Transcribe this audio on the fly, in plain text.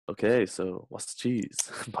Okay, so what's the cheese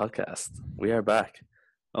podcast? We are back.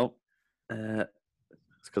 Oh, it's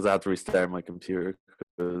because I had to restart my computer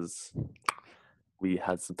because we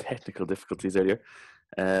had some technical difficulties earlier.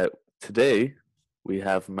 Uh, Today we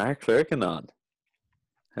have Mark Clerkin on.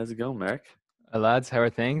 How's it going, Mark? Lads, how are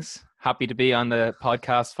things? Happy to be on the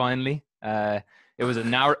podcast finally. It was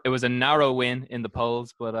a narrow win in the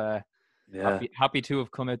polls, but Yeah, happy to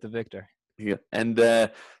have come out the victor. yeah. And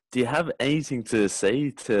do you have anything to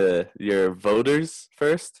say to your voters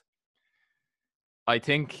first? I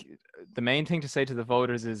think the main thing to say to the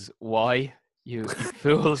voters is why you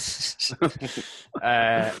fools.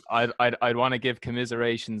 I'd want to give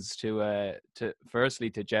commiserations to firstly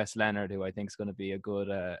to Jess Leonard, who I think is going to be a good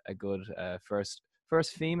first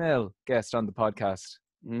female guest on the podcast.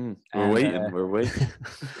 We're waiting.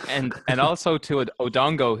 And also to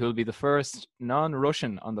Odongo, who'll be the first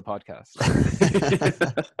non-Russian on the podcast.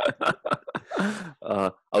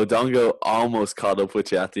 Odongo almost caught up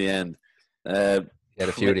with you at the end. He had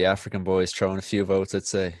a few of the African boys throwing a few votes, I'd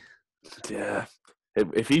say. Yeah.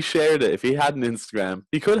 If he shared it, if he had an Instagram,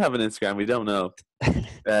 he could have an Instagram, we don't know.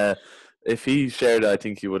 If he shared it, I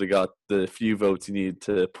think he would have got the few votes he needed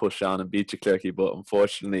to push on and beat you, Clerky, but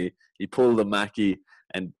unfortunately, he pulled a Mackie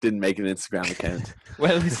and didn't make an Instagram account.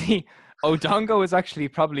 Well, see, Odongo is actually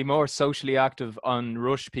probably more socially active on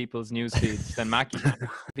Rush people's news feeds than Mackie.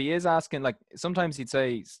 He is asking, like, sometimes he'd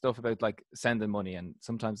say stuff about, like, sending money, and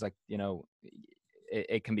sometimes, like, you know,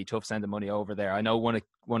 it can be tough sending money over there. I know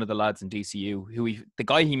one of the lads in DCU, the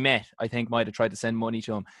guy he met, I think, might have tried to send money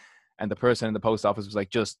to him, and the person in the post office was like,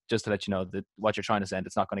 just to let you know that what you're trying to send,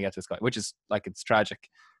 it's not going to get to this guy, which is, like, it's tragic.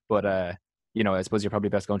 But, you know, I suppose you're probably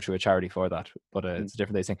best going through a charity for that. But it's a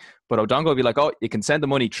different thing. But Odongo will be like, oh, you can send the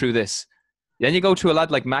money through this. Then you go to a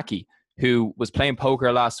lad like Mackie, who was playing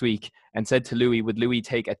poker last week and said to Louis, would Louis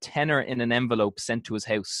take a tenner in an envelope sent to his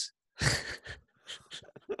house?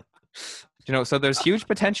 You know, so there's huge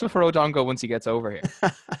potential for Odongo once he gets over here.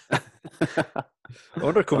 I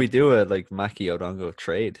wonder, could we do a Mackie Odongo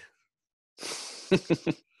trade?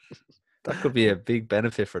 That could be a big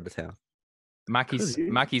benefit for the town.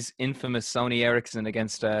 Mackie's infamous Sony Ericsson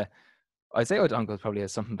against I'd say Odongo probably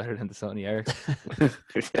has something better than the Sony Ericsson.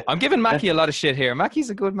 I'm giving Mackie a lot of shit here. Mackie's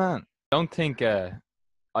a good man. I don't think they're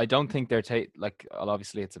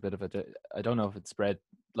obviously it's a bit of I don't know if it's spread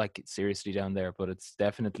like seriously down there, but it's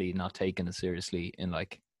definitely not taken as seriously in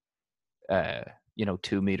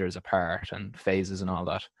 2 meters apart and phases and all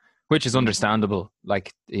that, which is understandable.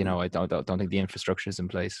 Like, you know, I don't think the infrastructure is in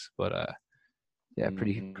place, but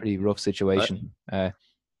pretty rough situation. I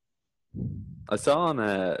saw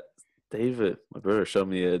on David, my brother, showed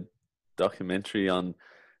me a documentary or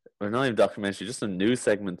not even documentary, just a news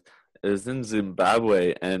segment. It was in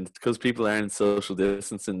Zimbabwe, and because people aren't social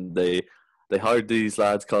distancing, they hired these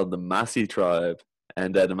lads called the Maasai tribe,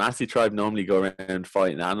 and the Maasai tribe normally go around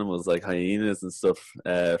fighting animals like hyenas and stuff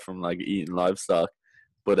from like eating livestock,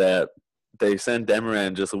 but they send them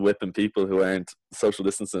around just whipping people who aren't social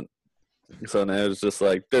distancing. So now it's just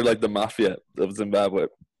like they're like the mafia of Zimbabwe,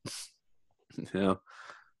 you know.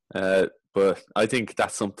 But I think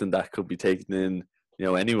that's something that could be taken in, you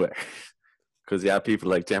know, anywhere, because you have people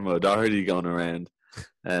like Gemma O'Doherty going around,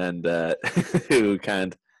 and who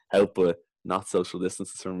can't help but not social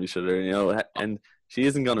distances from each other, you know, and she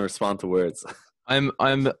isn't going to respond to words. I'm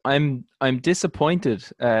disappointed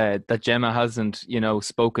that Gemma hasn't, you know,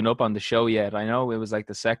 spoken up on the show yet. I know it was like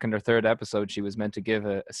the second or third episode she was meant to give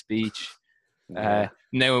a speech. Yeah.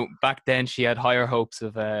 Now, back then she had higher hopes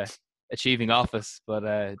of achieving office, but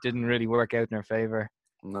didn't really work out in her favor.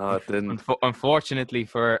 No, it didn't. Unfortunately,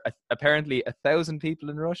 for apparently 1,000 people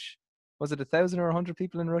in Rush, was it 1,000 or 100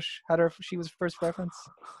 people in Rush had her? She was first preference.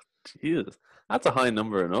 Jesus, that's a high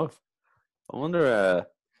number enough. I wonder.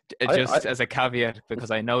 As a caveat,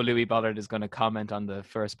 because I know Louis Bollard is going to comment on the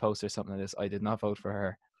first post or something like this. I did not vote for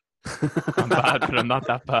her. I'm bad, but I'm not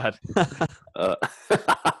that bad.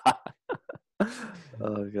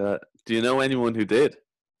 Oh God! Do you know anyone who did?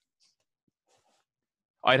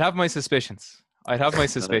 I'd have my suspicions, but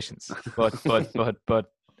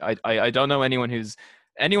I don't know anyone who's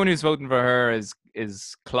voting for her is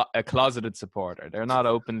a closeted supporter. They're not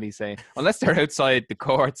openly saying, unless they're outside the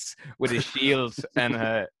courts with a shield and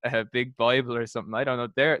a big Bible or something. I don't know.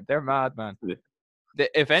 They're mad, man. Yeah.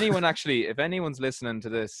 If anyone's listening to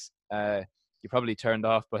this, you probably turned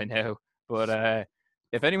off by now. But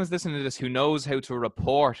if anyone's listening to this who knows how to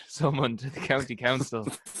report someone to the county council,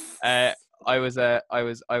 I was out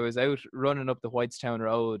running up the Whitestown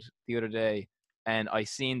Road the other day, and I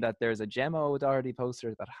seen that there's a Gemma O'Doherty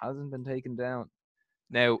poster that hasn't been taken down.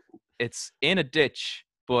 Now, it's in a ditch,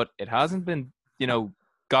 but it hasn't been, you know,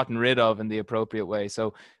 gotten rid of in the appropriate way.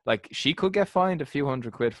 So like she could get fined a few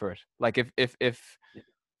 £100 for it. Like if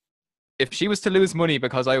she was to lose money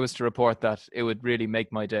because I was to report that, it would really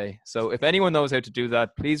make my day. So if anyone knows how to do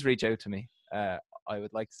that, please reach out to me. I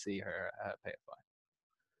would like to see her pay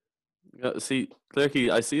a fine. See, Clerky,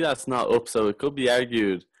 I see that's not up, so it could be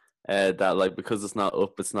argued that like because it's not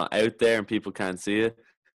up, it's not out there and people can't see it.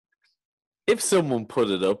 If someone put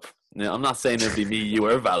it up, I'm not saying it'd be me, you,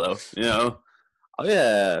 or Valo, oh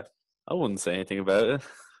yeah, I wouldn't say anything about it.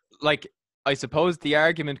 Like, I suppose the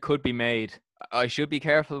argument could be made. I should be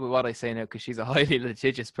careful with what I say now because she's a highly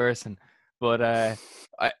litigious person. But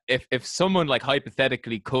if someone like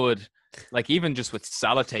hypothetically could, like even just with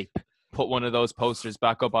sellotape, put one of those posters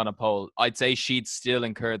back up on a pole, I'd say she'd still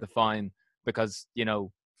incur the fine because,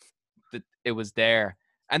 it was there.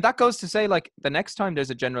 And that goes to say, like, the next time there's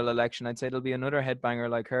a general election, I'd say there'll be another headbanger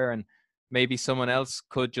like her, and maybe someone else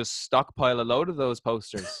could just stockpile a load of those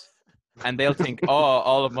posters. And they'll think, oh,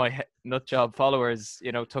 all of my nutjob followers,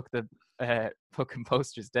 took the fucking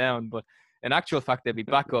posters down. But in actual fact, they'd be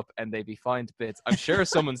back up and they'd be fined to bits. I'm sure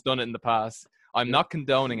someone's done it in the past. I'm not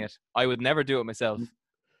condoning it. I would never do it myself.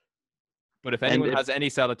 But if anyone has any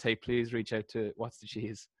sellotape, please reach out to What's the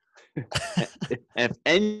Cheese. If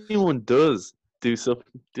anyone does do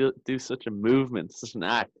such a movement, such an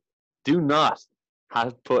act, do not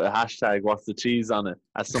put a hashtag What's the Cheese on it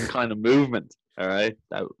as some kind of movement. All right,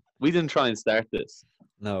 we didn't try and start this.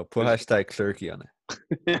 No, put hashtag Clerky on it.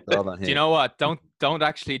 Do you know what? Don't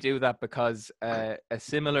actually do that because a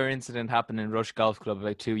similar incident happened in Rush Golf Club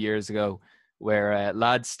about 2 years ago, where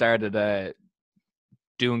lads started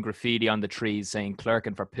doing graffiti on the trees saying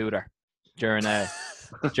 "clerking for Pooter" during a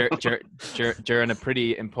during a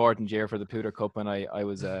pretty important year for the Pooter Cup, and I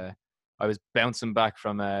was bouncing back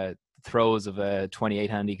from throws of a 28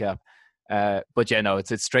 handicap. But yeah, no,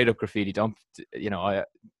 it's straight up graffiti. Don't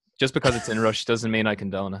just because it's in Rush doesn't mean I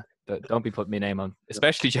condone it. Don't be putting my name on,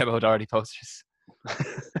 especially Jeb O'Doherty posters.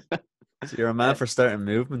 So you're a man for starting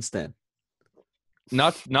movements, then?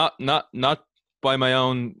 Not by my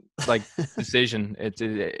own decision.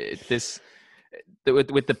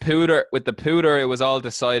 With the Pooter, it was all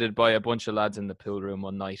decided by a bunch of lads in the pool room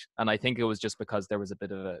one night, and I think it was just because there was a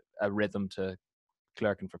bit of a rhythm to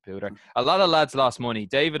clerking for Pooter. A lot of lads lost money,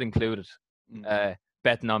 David included,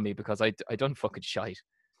 betting on me because I done fucking shite.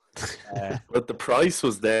 But the price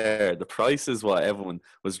was there. The price is what everyone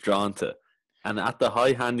was drawn to, and at the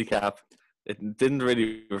high handicap, it didn't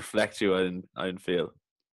really reflect you. I didn't feel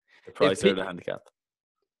the price or the handicap.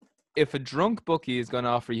 If a drunk bookie is going to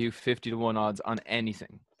offer you 50-1 odds on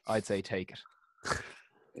anything, I'd say take it.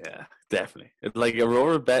 Yeah, definitely. Like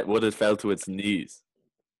Aurora Bet would have fell to its knees.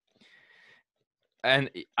 And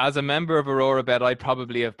as a member of Aurora Bet, I'd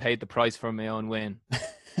probably have paid the price for my own win.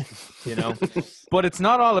 But it's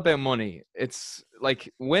not all about money. It's like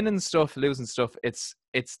winning stuff, losing stuff. It's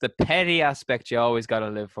the petty aspect you always got to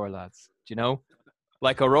live for, lads. Do you know?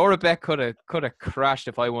 Like Aurora Bet could have crashed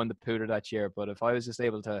if I won the Pooter that year, but if I was just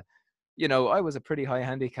able to, I was a pretty high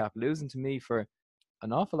handicap. Losing to me for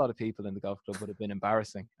an awful lot of people in the golf club would have been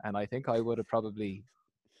embarrassing, and I think I would have probably,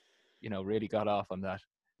 really got off on that.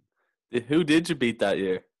 Who did you beat that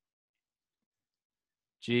year?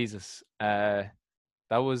 Jesus, that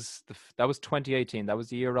was 2018. That was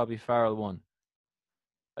the year Robbie Farrell won.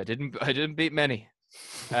 I didn't beat many.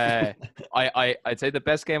 I'd say the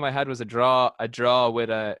best game I had was a draw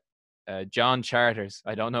with John Charters.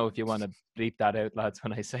 I don't know if you want to bleep that out, lads,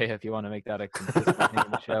 when I say it, if you want to make that a consistent thing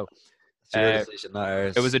in the show.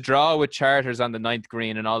 It was a draw with Charters on the 9th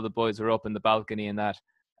green, and all the boys were up in the balcony and that.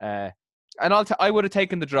 And I would have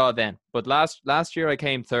taken the draw then, but last year I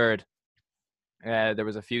came third. There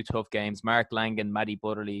was a few tough games. Mark Langan, Matty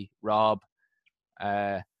Butterly, Rob.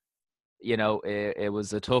 It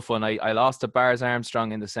was a tough one. I lost to Bars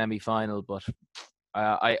Armstrong in the semi-final, but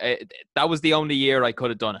that was the only year I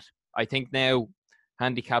could have done it. I think now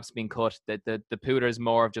handicap's been cut. The Pooter is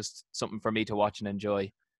more of just something for me to watch and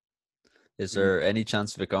enjoy. Is there any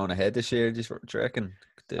chance of it going ahead this year? Do you reckon?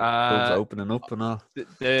 The club's opening up and all.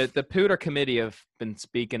 The Pooter committee have been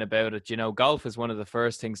speaking about it. Golf is one of the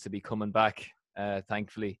first things to be coming back,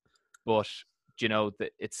 thankfully. But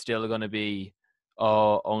it's still going to be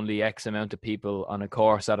only X amount of people on a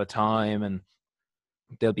course at a time, and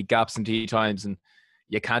there'll be gaps in tee times, and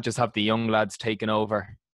you can't just have the young lads taking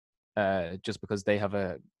over just because they have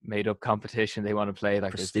a made-up competition they want to play.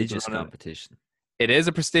 Like prestigious competition. It is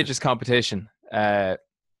a prestigious competition,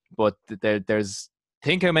 but there's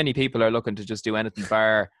think how many people are looking to just do anything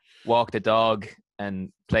bar walk the dog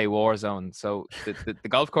and play Warzone. So the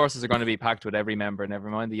golf courses are going to be packed with every member, never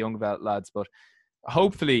mind the young lads. But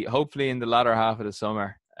hopefully in the latter half of the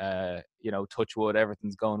summer, touch wood,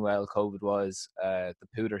 everything's going well COVID-wise. The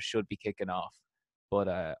Pooter should be kicking off.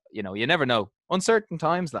 But, you never know. Uncertain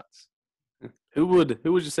times, lads. Who would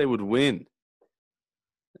you say would win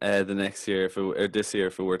the next year or this year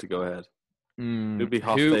if it were to go ahead? Who'd be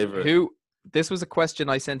hot favourite? This was a question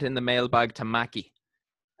I sent in the mailbag to Mackie.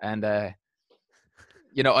 And, I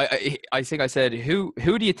think I said, who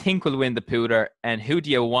do you think will win the Pooter and who do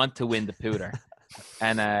you want to win the Pooter?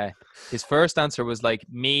 And his first answer was like,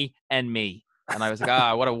 me and me. And I was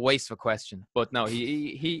like, what a waste of a question. But no,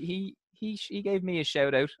 he gave me a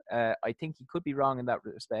shout out. I think he could be wrong in that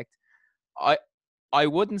respect. I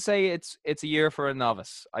wouldn't say it's a year for a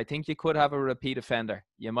novice. I think you could have a repeat offender.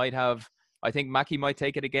 You might have. I think Mackie might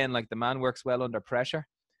take it again. Like, the man works well under pressure.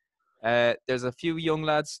 There's a few young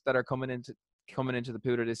lads that are coming into the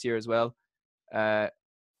Pooter this year as well. I'd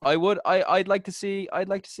like to see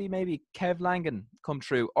maybe Kev Langan come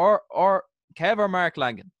through, or Kev or Mark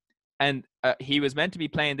Langan. And he was meant to be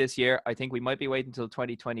playing this year. I think we might be waiting until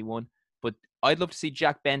 2021. But I'd love to see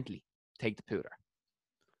Jack Bentley take the Pooter.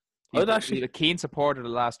 He's a keen supporter the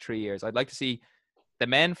last 3 years. I'd like to see the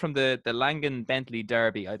men from the Langan-Bentley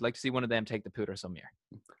derby. I'd like to see one of them take the Pooter some year.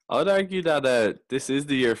 I'd argue that this is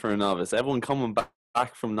the year for a novice. Everyone coming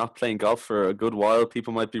back from not playing golf for a good while.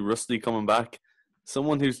 People might be rusty coming back.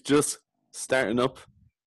 Someone who's just starting up.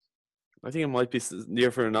 I think it might be the year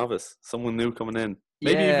for a novice. Someone new coming in.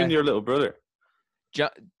 Maybe even your little brother.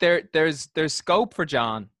 There's scope for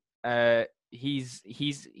John. He's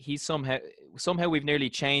somehow we've nearly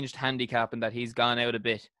changed handicap and that he's gone out a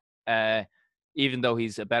bit. Even though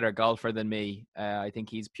he's a better golfer than me, I think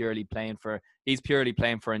he's purely playing for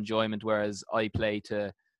enjoyment, whereas I play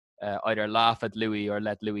to either laugh at Louis or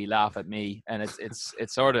let Louis laugh at me, and it's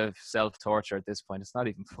sort of self-torture at this point. It's not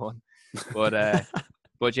even fun.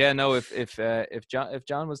 But yeah, no. If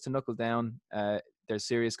John was to knuckle down, there's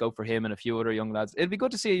serious scope for him and a few other young lads. It'd be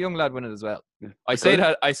good to see a young lad win it as well. Yeah. I say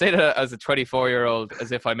that as a 24-year-old,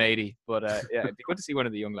 as if I'm 80. But yeah, it'd be good to see one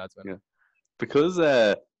of the young lads win it. Because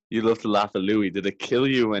you love to laugh at Louis. Did it kill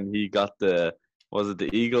you when he got the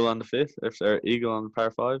eagle on the fifth or eagle on the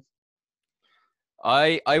par 5?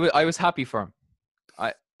 I was happy for him.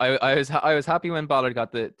 I was happy when Ballard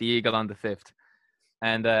got the eagle on the fifth,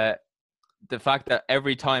 and the fact that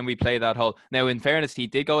every time we play that hole. Now, in fairness, he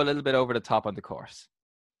did go a little bit over the top on the course.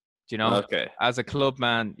 Do you know? Okay. As a club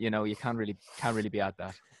man, you can't really be at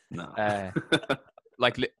that. No.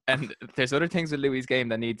 And there's other things with Louis' game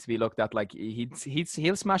that need to be looked at. Like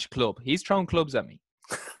he'll smash a club. He's thrown clubs at me.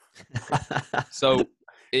 So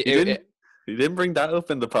he didn't bring that up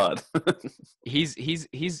in the pod. he's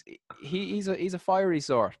a fiery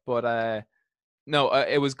sort, but no,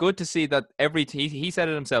 it was good to see that he said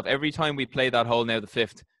it himself. Every time we play that hole now, the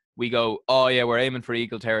fifth, we go, oh yeah, we're aiming for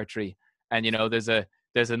eagle territory, and there's a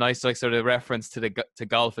nice like sort of reference to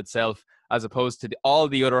golf itself, as opposed to all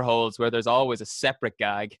the other holes where there's always a separate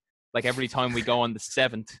gag. Like every time we go on the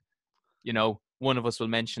seventh, one of us will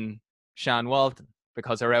mention Shan Walton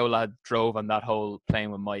because her old lad drove on that hole playing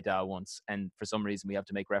with my dad once, and for some reason we have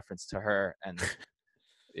to make reference to her. And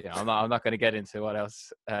I'm not going to get into what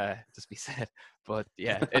else just be said, but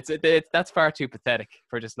yeah, that's far too pathetic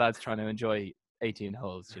for just lads trying to enjoy 18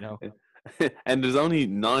 holes, And there's only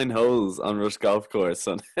 9 holes on Rush Golf Course,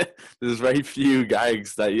 so there's very few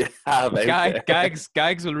gags that you have.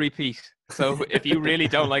 Gags will repeat. So if you really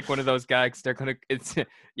don't like one of those gags,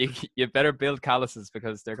 you better build calluses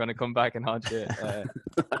because they're gonna come back and haunt you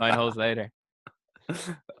 9 holes later.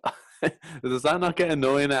 Does that not get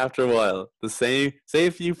annoying after a while? Say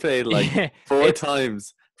if you played like four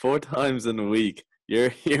times in a week, you're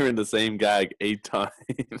hearing the same gag 8 times.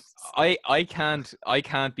 I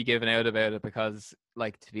can't be given out about it because,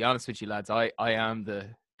 like, to be honest with you lads, I am the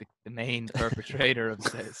main perpetrator of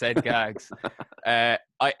said gags.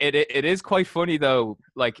 It is quite funny though.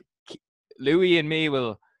 Like Louis and me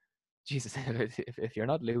will. Jesus, if you're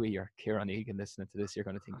not Louis or Kieran Egan listening to this, you're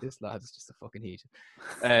going to think this lad's just a fucking heat.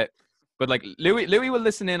 But like Louis will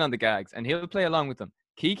listen in on the gags and he'll play along with them.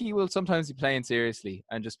 Kiki will sometimes be playing seriously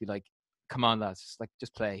and just be like, "Come on, lads,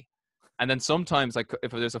 just play." And then sometimes, like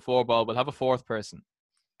if there's a 4-ball, we'll have a fourth person,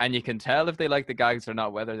 and you can tell if they like the gags or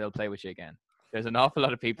not whether they'll play with you again. There's an awful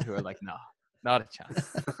lot of people who are like, "No, not a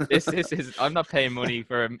chance. This is I'm not paying money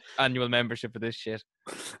for an annual membership for this shit."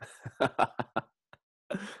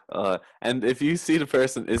 And if you see the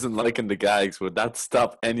person isn't liking the gags, would that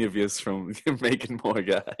stop any of you from making more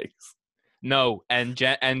gags? No, and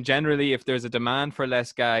generally, if there's a demand for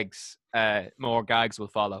less gags, more gags will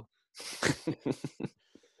follow.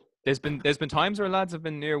 There's been times where lads have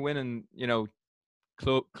been near winning,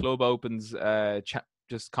 club opens,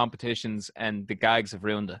 just competitions, and the gags have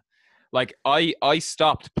ruined it. Like I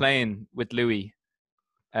stopped playing with Louis.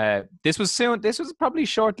 This was probably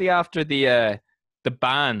shortly after the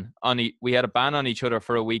ban on we had a ban on each other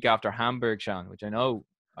for a week after Hamburg, Sean, which I know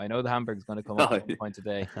the Hamburg's going to come up at some point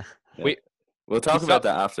today. Yeah. We'll talk about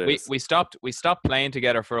that after. We stopped playing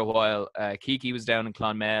together for a while. Kiki was down in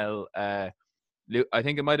Clonmel. I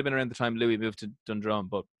think it might have been around the time Louis moved to Dundrum,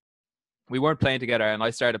 but we weren't playing together, and I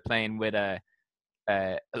started playing with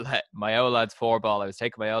my old lad's 4-ball. I was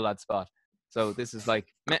taking my old lad's spot. So this is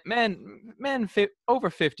like men over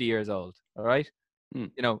 50 years old. All right,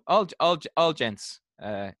 you know, all gents.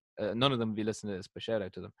 None of them will be listening to this, but shout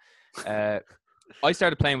out to them. I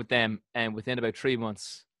started playing with them, and within about 3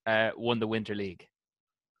 months, won the Winter League.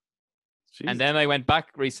 Jesus. And then I went back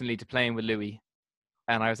recently to playing with Louis,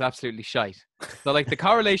 and I was absolutely shite. So like the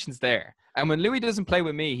correlation's there. And when Louis doesn't play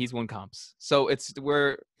with me, he's won comps. So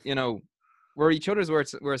we're each other's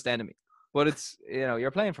worst enemy. But it's, you know,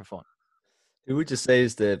 you're playing for fun. Who would you say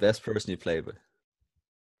is the best person you played with?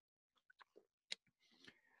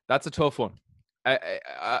 That's a tough one.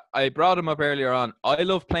 I brought him up earlier on. I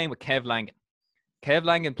love playing with Kev Langan. Kev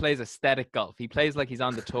Langan plays aesthetic golf. He plays like he's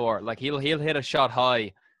on the tour. Like he'll hit a shot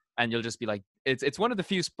high, and you'll just be like, it's one of the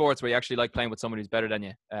few sports where you actually like playing with someone who's better than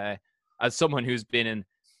you. As someone who's been in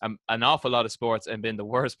an awful lot of sports and been the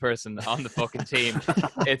worst person on the fucking team,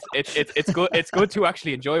 it's good to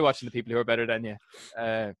actually enjoy watching the people who are better than you.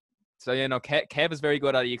 So, you know, Kev is very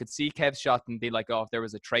good at it. You could see Kev's shot and be like, oh, if there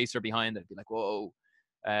was a tracer behind it, be like, whoa.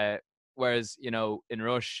 Whereas, you know, in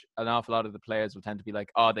Rush, an awful lot of the players will tend to be like,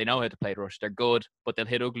 oh, they know how to play Rush. They're good, but they'll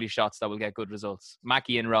hit ugly shots that will get good results.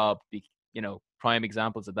 Mackie and Rob, you know, prime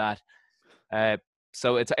examples of that.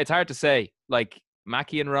 So it's hard to say. Like,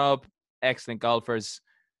 Mackie and Rob, excellent golfers.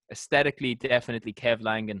 Aesthetically, definitely Kev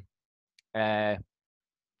Langan. And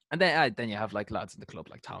then you have like lads in the club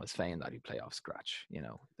like Thomas Fain that you play off scratch. You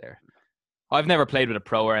know, I've never played with a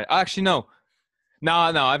pro or actually no,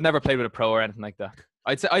 I've never played with a pro or anything like that.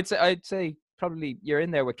 I'd say probably you're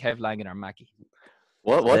in there with Kev Langan or Mackie.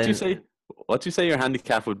 What do you say? What do you say your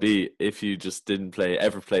handicap would be if you just didn't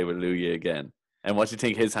ever play with Louis again? And what do you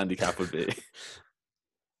think his handicap would be?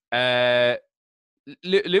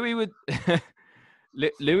 Louis would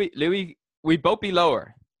Louis we'd both be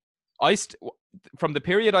lower. From the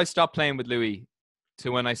period I stopped playing with Louis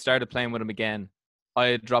to when I started playing with him again, I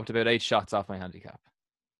had dropped about 8 shots off my handicap.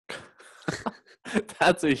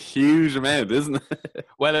 That's a huge amount, isn't it?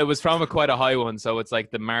 Well, it was from quite a high one, so it's like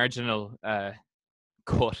the marginal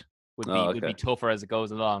cut would be tougher as it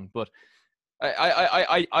goes along. But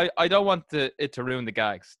I don't want it to ruin the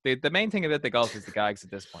gags. The main thing about the golf is the gags at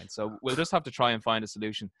this point. So we'll just have to try and find a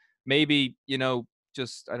solution. Maybe, you know,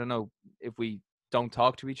 just I don't know, if we don't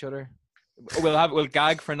talk to each other, we'll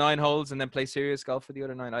gag for 9 holes and then play serious golf for the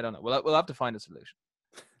other 9. I don't know. We'll have to find a solution.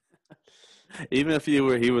 Even if he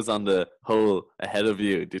was on the hole ahead of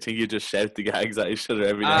you, do you think you just shout the gags at each other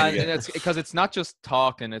every now and again? It's because it's not just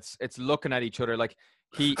talking; it's looking at each other. Like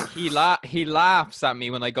he laughs at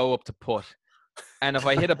me when I go up to putt, and if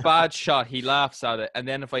I hit a bad shot, he laughs at it. And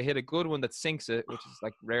then if I hit a good one that sinks it, which is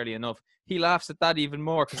like rarely enough, he laughs at that even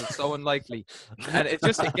more because it's so unlikely. And it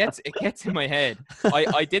gets in my head.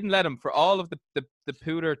 I didn't let him for all of the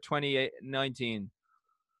Pooter 2019,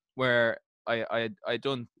 where I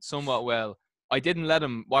done somewhat well. I didn't let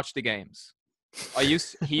him watch the games. He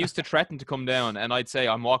used to threaten to come down, and I'd say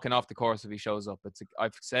I'm walking off the course if he shows up.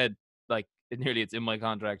 I've said like it's in my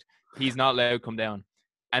contract. He's not allowed to come down.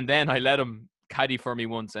 And then I let him caddy for me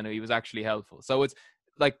once, and he was actually helpful. So it's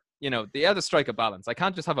like, you know, they have to strike a balance. I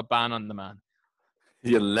can't just have a ban on the man.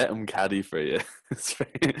 You let him caddy for you. It's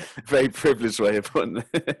very, very privileged way of putting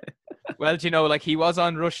it. Well, you know, like he was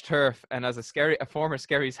on Rush turf, and as a former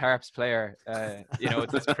Skerry's Harps player, you know,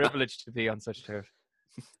 it's a privilege to be on such turf.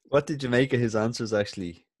 What did you make of his answers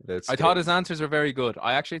actually? I thought his answers were very good.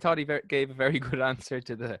 I actually thought he gave a very good answer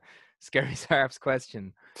to the Skerry's Harps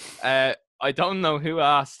question. I don't know who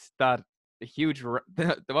asked that huge.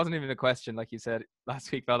 There wasn't even a question, like you said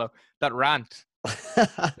last week, fellow. That rant.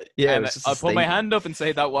 Yeah, I'll put my hand up and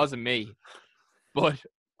say that wasn't me, but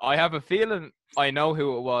I have a feeling I know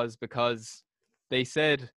who it was because they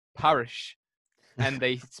said parish and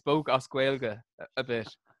they spoke Oscuelga a bit.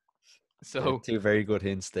 So 2 very good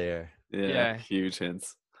hints there. Yeah. Huge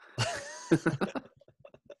hints.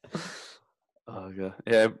 Oh god,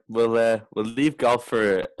 yeah. We'll leave golf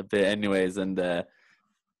for a bit, anyways. And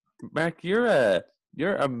Mark, you're a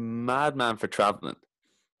madman for traveling.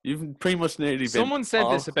 You've pretty much nearly been. Someone said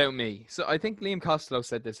this about me. So I think Liam Costello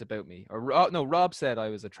said this about me. Or no, Rob said I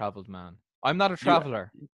was a travelled man. I'm not a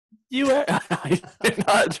traveller. You were you're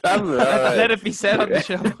not a traveler. Let it be said on the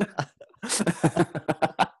show.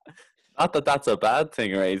 Not that that's a bad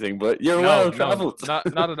thing or anything, but you're No, well traveled. not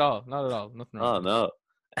at all. Not at all. Nothing wrong. Oh no.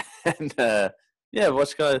 And yeah,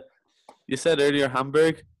 what you said earlier,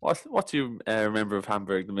 Hamburg. What do you remember of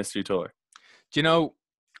Hamburg, the mystery tour? Do you know,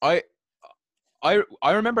 I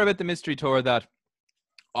remember about the mystery tour that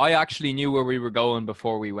I actually knew where we were going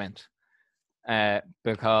before we went,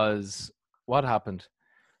 because what happened?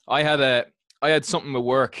 I had something with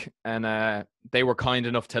work, and they were kind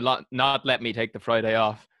enough to not let me take the Friday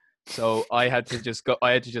off. So I had to just go.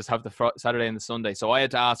 I had to just have the Saturday and the Sunday. So I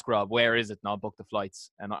had to ask Rob, where is it? And I'll book the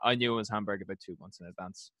flights. And I knew it was Hamburg about 2 months in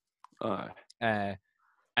advance. And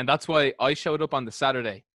that's why I showed up on the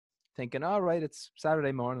Saturday, thinking, all right, it's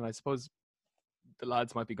Saturday morning. I suppose the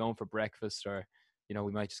lads might be going for breakfast, or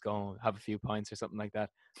we might just go and have a few pints or something like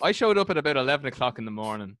that. I showed up at about 11 o'clock in the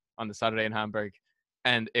morning on the Saturday in Hamburg,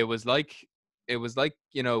 and it was like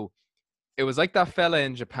that fella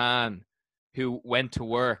in Japan who went to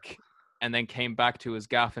work and then came back to his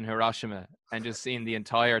gaff in Hiroshima and just seen the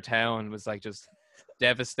entire town was like just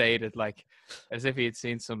devastated, like as if he had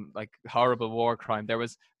seen some like horrible war crime. There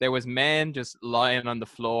was men just lying on the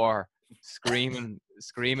floor screaming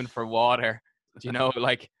for water.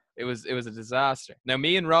 Like it was a disaster. Now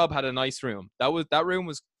me and Rob had a nice room. That room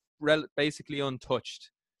was basically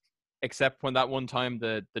untouched, except when that one time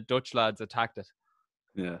the Dutch lads attacked it.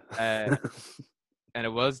 Yeah. And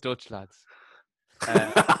it was Dutch lads.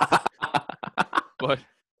 But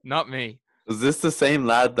not me. Was this the same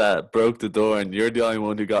lad that broke the door and you're the only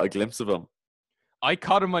one who got a glimpse of him? I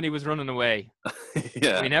caught him when he was running away.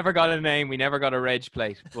 Yeah. We never got a name. We never got a reg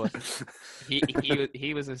plate. But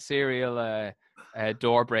he was a serial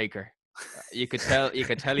door breaker. You could tell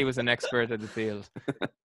he was an expert in the field.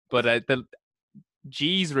 But the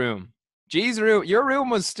G's room, your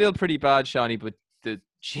room was still pretty bad, Shawnee. But the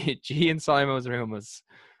G and Simo's room was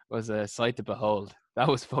a sight to behold. That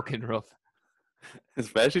was fucking rough.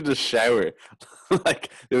 Especially the shower. Like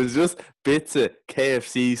there was just bits of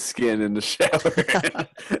KFC skin in the shower.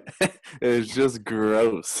 It was just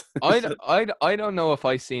gross. I don't know if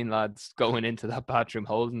I seen lads going into that bathroom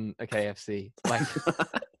holding a KFC.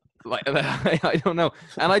 Like I don't know.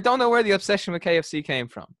 And I don't know where the obsession with KFC came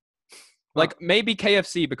from. Like maybe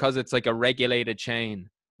KFC, because it's like a regulated chain,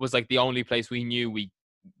 was like the only place we knew we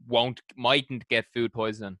mightn't get food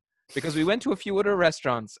poisoning. Because we went to a few other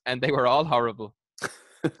restaurants and they were all horrible.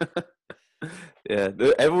 Yeah,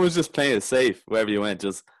 everyone was just playing it safe wherever you went,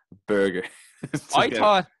 just burger. I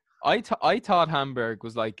thought Hamburg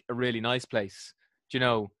was like a really nice place.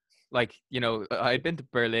 I'd been to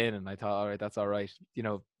Berlin and I thought, all right, that's all right.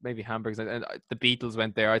 Maybe Hamburg's, and the Beatles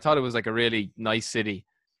went there. I thought it was like a really nice city.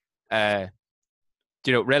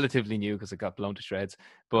 Relatively new because it got blown to shreds.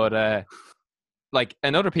 But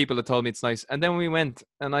and other people had told me it's nice. And then we went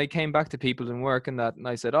and I came back to people in work and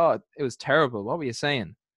I said, oh, it was terrible. What were you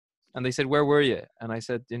saying? And they said, where were you? And I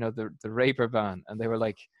said, the Raper van. And they were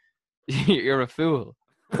like, you're a fool.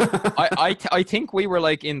 I think we were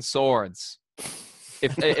like in Swords.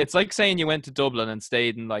 If it's like saying you went to Dublin and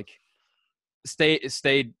stayed in like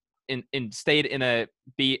stayed in an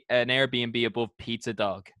Airbnb above Pizza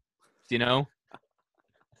Dog. Do you know?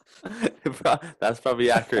 That's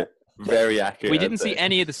probably accurate. Very accurate. We didn't see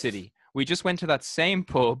any of the city. We just went to that same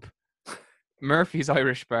pub, Murphy's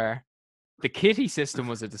Irish Bar. The kitty system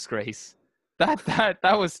was a disgrace. That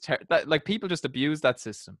was like people just abused that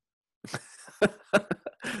system.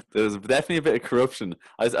 There was definitely a bit of corruption.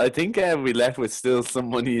 I think we left with still some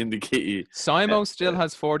money in the kitty. Simo still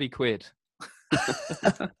has 40 quid.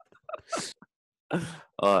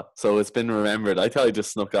 Oh, so it's been remembered. I thought he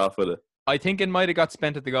just snuck off with it. I think it might have got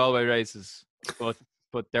spent at the Galway races, but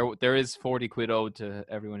there is 40 quid owed to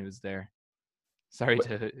everyone who was there. Sorry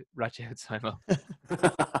to rat you out, Simo.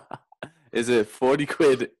 Is it 40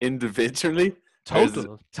 quid individually?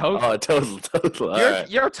 Total. Oh, total.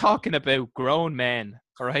 You're talking about grown men,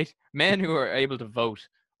 all right? Men who are able to vote,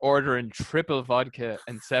 ordering triple vodka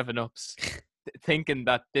and 7-Ups, thinking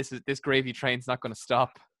that this gravy train's not going to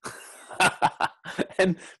stop.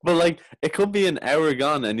 But like it could be an hour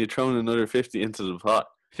gone and you're throwing another 50 into the pot.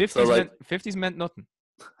 50's meant nothing.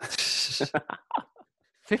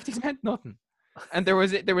 50's meant nothing. And there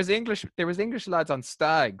was English lads on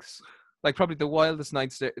stags, like probably the wildest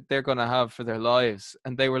nights they're gonna have for their lives,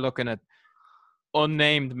 and they were looking at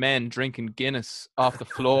unnamed men drinking Guinness off the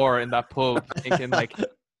floor in that pub, thinking like,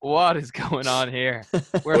 what is going on here?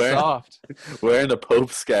 We're soft. Wearing a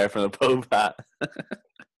Pope scarf and a Pope hat.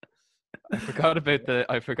 I forgot about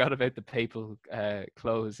the papal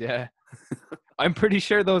clothes. Yeah, I'm pretty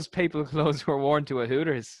sure those papal clothes were worn to a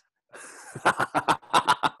Hooters.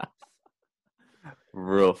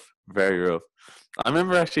 Rough, very rough. I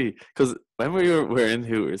remember actually because when we were in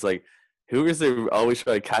Hooters, like Hooters, they always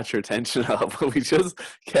try to catch your attention up, but we just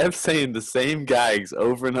kept saying the same gags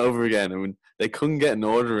over and over again, and when they couldn't get an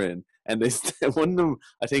order in, and one of them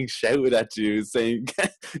I think shouted at you saying,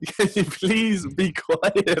 "Can you please be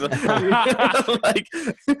quiet?" Like,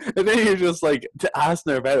 and then you're just like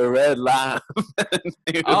asking her about a red lamb.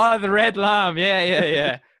 Oh, the red lamb,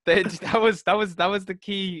 yeah. That was the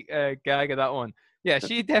key gag of that one. Yeah,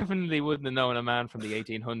 she definitely wouldn't have known a man from the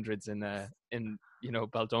 1800s in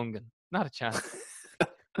Baldungan. Not a chance.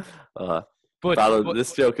 But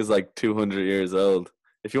this joke is like 200 years old.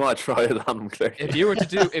 If you want to try it on them, Claire. If you were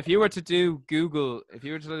to do Google, if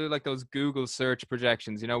you were to do like those Google search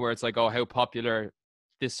projections, where it's like, oh, how popular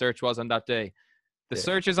this search was on that day, the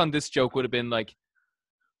searches on this joke would have been like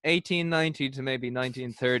 1890 to maybe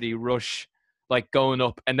 1930 Rush, like going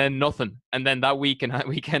up, and then nothing, and then that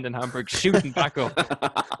weekend in Hamburg shooting back up.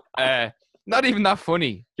 Not even that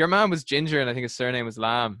funny. Your man was Ginger, and I think his surname was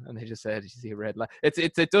Lamb, and they just said, "You see a red lamb."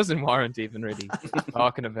 It doesn't warrant even really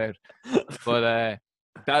talking about. But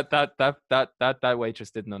that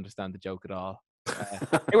waitress didn't understand the joke at all.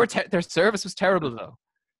 Their service was terrible though.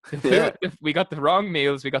 If we got the wrong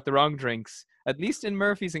meals, we got the wrong drinks. At least in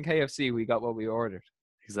Murphy's and KFC, we got what we ordered.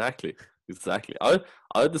 Exactly. I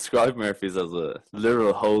would describe Murphy's as a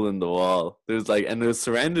literal hole in the wall. There's and it was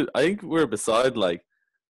surrounded. I think we're beside like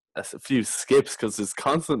a few skips because there's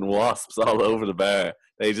constant wasps all over the bar.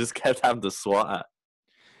 They just kept having to swat at.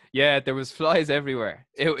 Yeah, there was flies everywhere.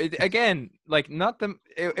 It again, like not them.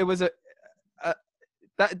 It was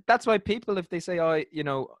that's why people, if they say, oh,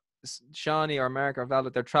 Shawnee or Mark or Val,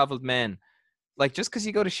 they're traveled men. Like, just because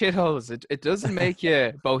you go to shitholes, it doesn't make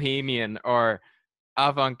you bohemian or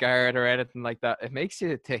avant-garde or anything like that. It makes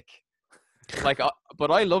you tick.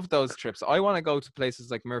 But I love those trips. I want to go to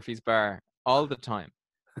places like Murphy's Bar all the time.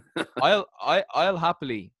 I'll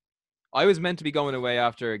happily. I was meant to be going away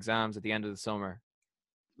after exams at the end of the summer,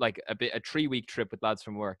 like a 3-week trip with lads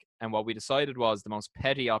from work. And what we decided was the most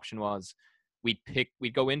petty option was we'd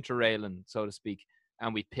go interrailing, so to speak,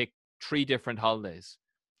 and we'd pick 3 different holidays.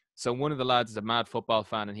 So one of the lads is a mad football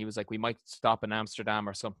fan, and he was like, we might stop in Amsterdam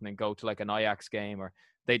or something and go to like an Ajax game, or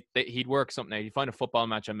he'd work something out. He'd find a football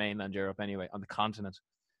match on mainland Europe anyway, on the continent.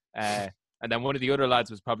 And then one of the other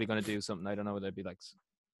lads was probably going to do something. I don't know whether it'd be like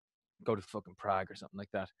go to fucking Prague or something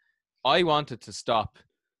like that. I wanted to stop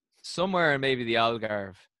somewhere in maybe the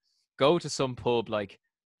Algarve, go to some pub like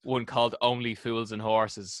one called Only Fools and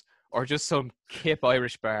Horses, or just some kip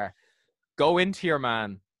Irish bar. Go into your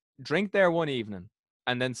man, drink there one evening,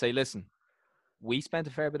 and then say, listen, we spent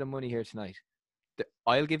a fair bit of money here tonight.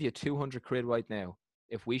 I'll give you 200 quid right now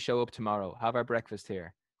if we show up tomorrow, have our breakfast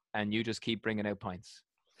here, and you just keep bringing out pints.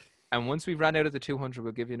 And once we've ran out of the 200,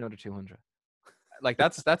 we'll give you another 200. Like,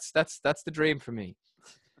 that's the dream for me.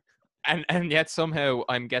 And yet somehow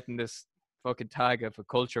I'm getting this fucking tag of a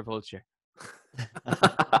culture vulture.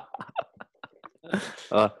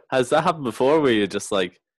 Has that happened before, where you just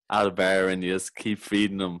like at a bar and you just keep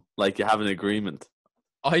feeding them, like you have an agreement?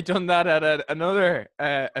 I done that at another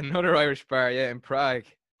Irish bar, in Prague.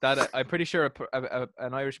 That I'm pretty sure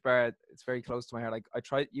an Irish bar. It's very close to my heart. Like I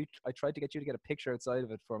tried to get you to get a picture outside of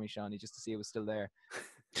it for me, Shawnee, just to see it was still there.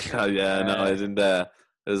 Oh yeah, no, I didn't. It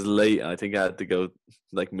was late. I think I had to go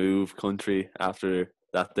like move country after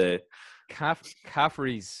that day.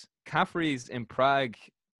 Caffrey's in Prague,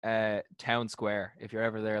 town square. If you're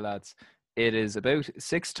ever there, lads, it is about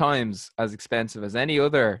 6 times as expensive as any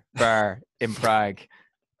other bar in Prague,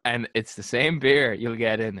 and it's the same beer you'll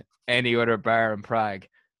get in any other bar in Prague.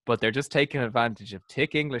 But they're just taking advantage of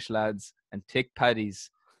tick English lads and tick paddies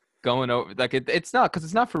going over. Like it's not, because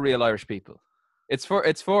it's not for real Irish people. It's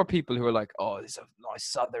for people who are like, oh, this is a nice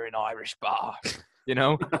Southern Irish bar,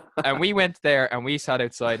 And we went there and we sat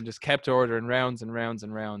outside and just kept ordering rounds and rounds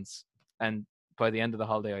and rounds. And by the end of the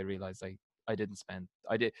holiday, I realized I didn't spend.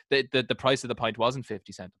 I did the price of the pint wasn't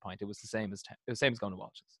 50 cents a pint. It was the same as going to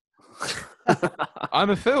Walsh's. I'm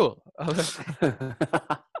a fool.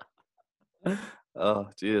 Oh,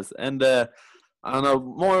 jeez. And I don't know,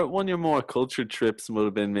 one of your more cultured trips would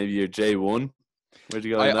have been maybe your J1. Where'd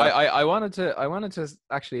you go? I wanted to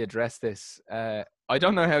actually address this. I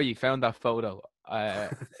don't know how you found that photo.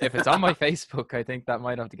 If it's on my Facebook, I think that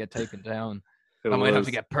might have to get taken down. Might have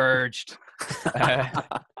to get purged.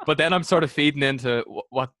 But then I'm sort of feeding into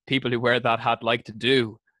what people who wear that hat like to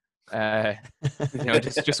do.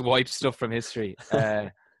 Just wipe stuff from history.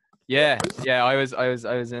 Yeah. I was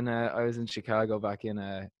in Chicago back in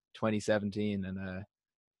 2017, and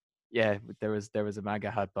yeah, there was a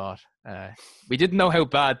MAGA hat bought. We didn't know how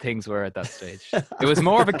bad things were at that stage. It was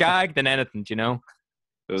more of a gag than anything, you know.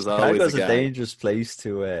 It was always Chicago's a a gag. dangerous place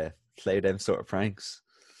to play them sort of pranks.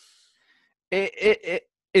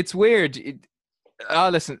 It's weird.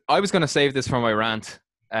 Listen, I was going to save this for my rant,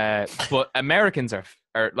 but Americans are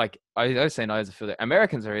like I was saying. I was a fool.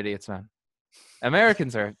 Americans are idiots, man.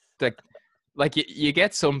 Americans are like you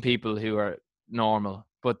get some people who are normal,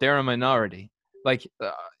 but they're a minority. Like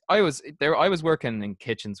I was working in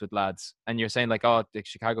kitchens with lads, and you're saying like, oh,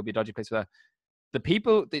 Chicago would be a dodgy place for that.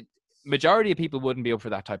 The majority of people wouldn't be up for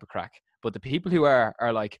that type of crack, but the people who are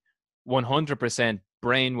like 100%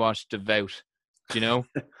 brainwashed devout. Do you know?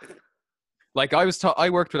 Like I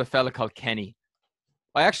worked with a fella called Kenny.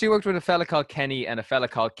 I actually worked with a fella called Kenny and a fella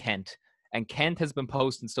called Kent. And Kent has been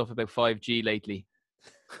posting stuff about 5G lately.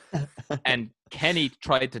 And Kenny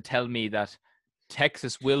tried to tell me that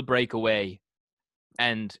Texas will break away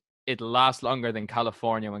and it'll last longer than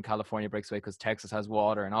California when California breaks away because Texas has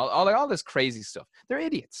water and all this crazy stuff. They're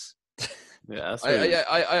idiots. Yeah, that's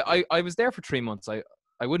I was there for 3 months. I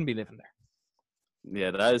wouldn't be living there.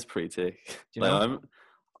 Yeah, that is pretty thick. You know?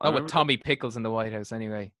 Not with Tommy Pickles in the White House,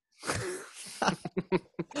 anyway.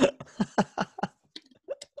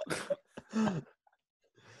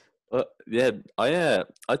 Yeah,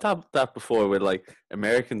 I thought that before with like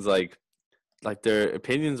Americans, like their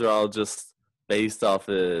opinions are all just based off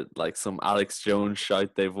of like some Alex Jones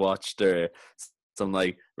shite they've watched or some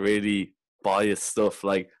like really biased stuff.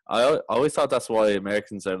 Like I always thought that's why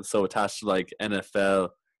Americans are so attached to like NFL.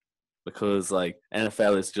 Because like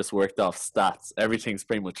NFL is just worked off stats. Everything's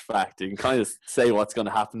pretty much fact. You can kind of say what's going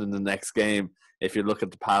to happen in the next game if you look at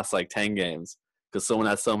the past like 10 games. Because someone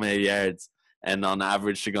has so many yards, and on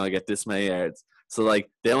average they're going to get this many yards. So like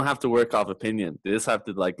they don't have to work off opinion. They just have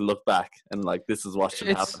to like look back and like this is what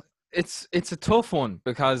should happen. It's a tough one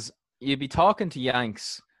because you'd be talking to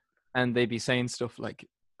Yanks, and they'd be saying stuff like,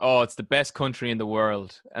 "Oh, it's the best country in the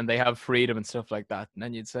world, and they have freedom and stuff like that." And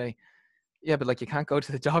then you'd say, yeah, but like you can't go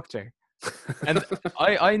to the doctor. And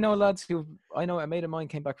I know lads a mate of mine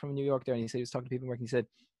came back from New York there, and he said he was talking to people working. He said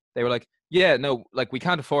they were like, yeah, no, like we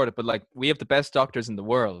can't afford it, but like we have the best doctors in the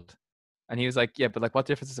world. And he was like, yeah, but like what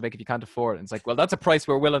difference does it make if you can't afford it? And it's like, well, that's a price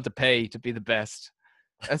we're willing to pay to be the best.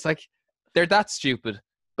 And it's like they're that stupid.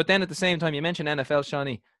 But then at the same time, you mentioned NFL,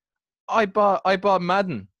 Shawnee. I bought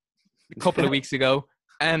Madden a couple of weeks ago,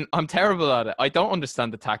 and I'm terrible at it. I don't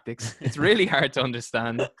understand the tactics. It's really hard to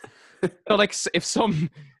understand. So like if some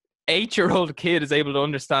 8-year-old kid is able to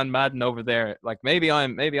understand Madden over there, like maybe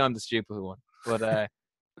I'm the stupid one. But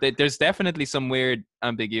there's definitely some weird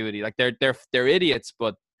ambiguity. Like they're idiots,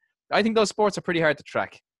 but I think those sports are pretty hard to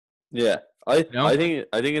track. Yeah. I think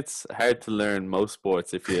it's hard to learn most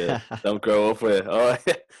sports if you don't grow up with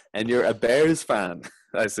it. And you're a Bears fan.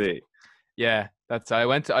 I see. Yeah, I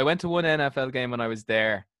went to one NFL game when I was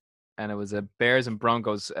there, and it was a Bears and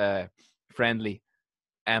Broncos friendly.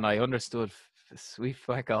 And I understood sweet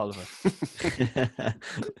fuck all of it.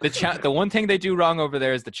 The one thing they do wrong over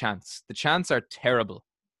there is the chants. The chants are terrible.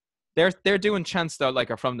 They're doing chants that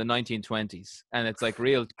like are from the 1920s, and it's like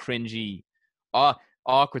real cringy,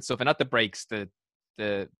 awkward stuff. And not the breaks, the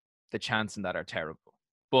chants and that are terrible.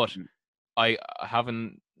 But I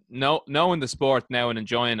haven't knowing the sport now and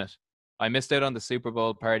enjoying it. I missed out on the Super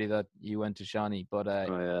Bowl party that you went to, Shawnee. But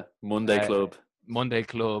Monday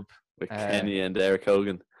Club. With Kenny and Eric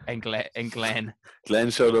Hogan. And Glenn. Glenn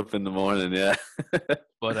showed up in the morning, yeah.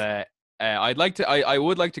 But I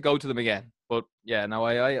would like to go to them again. But yeah, no,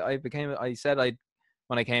 I said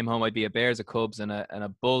when I came home I'd be a Bears, a Cubs, and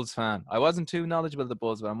a Bulls fan. I wasn't too knowledgeable of the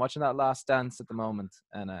Bulls, but I'm watching that Last Dance at the moment,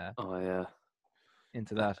 and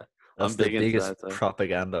into that. That's the biggest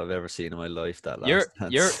propaganda I've ever seen in my life. That Last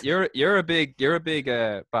Dance. You're a big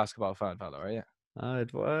basketball fan, fella, are you?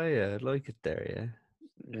 I'd like it there, yeah.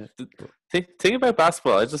 Yeah. Think about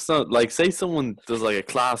basketball. I just don't like say someone does like a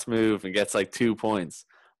class move and gets like 2 points.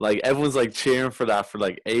 Like everyone's like cheering for that for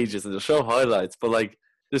like ages, and they'll show highlights. But like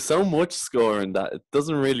there's so much scoring that it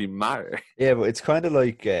doesn't really matter. Yeah, but it's kind of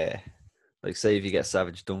like say if you get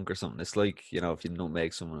savage dunk or something, it's like, you know, if you don't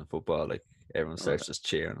make someone in football, like everyone starts just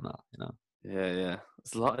cheering and all, you know. Yeah.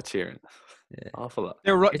 There's a lot of cheering. Yeah, awful lot.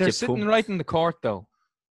 They're sitting right in the court though.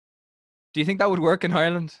 Do you think that would work in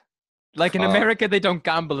Ireland? Like in America, they don't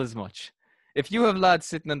gamble as much. If you have lads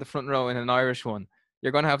sitting in the front row in an Irish one,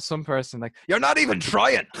 you're going to have some person like, you're not even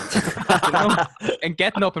trying, you know? And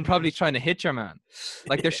getting up and probably trying to hit your man.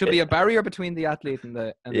 Like there should be a barrier between the athlete and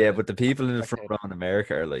the. But the people in the front row in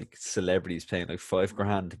America are like celebrities paying like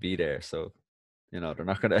 $5,000 to be there. So, you know, they're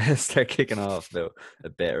not going to start kicking off about a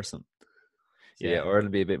bet or something. So, Ireland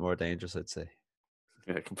would be a bit more dangerous, I'd say.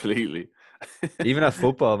 Yeah, completely. Even at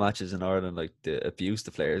football matches in Ireland, like the abuse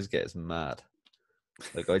the players get is mad.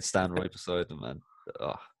 Like I'd stand right beside them, and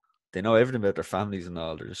they know everything about their families and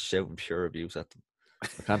all. They're just shouting pure abuse at them.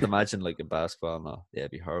 I can't imagine like in basketball. No, yeah,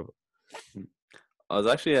 it'd be horrible. I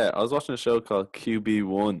was watching a show called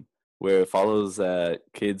QB1 where it follows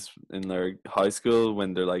kids in their high school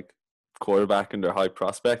when they're like quarterback and their high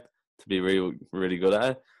prospect to be really really good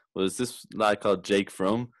at it. Was this lad called Jake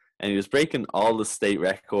Fromm, and he was breaking all the state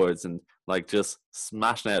records and like just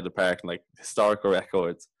smashing it out of the park and like historical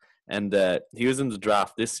records. And he was in the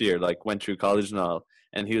draft this year, like went through college and all,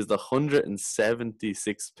 and he was the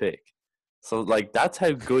 176th pick. So like that's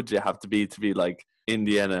how good you have to be like in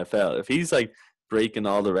the NFL. If he's like breaking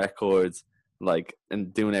all the records, like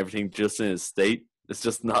and doing everything just in his state,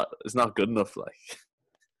 it's not good enough. Like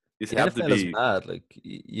you The have to NFL is be. mad. Like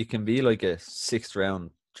you can be like a 6th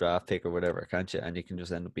round draft pick or whatever, can't you? And you can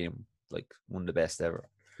just end up being like one of the best ever.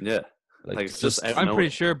 Yeah, Like like it's it's just just out of I'm nowhere. pretty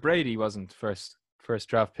sure Brady wasn't first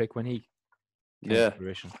draft pick when he came Yeah, to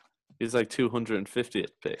fruition. he's like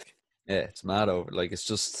 250th pick. yeah, it's mad over. Like it's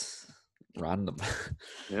just random.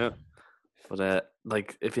 Yeah, but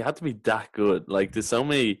like if you had to be that good, like there's so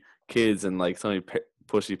many kids and like so many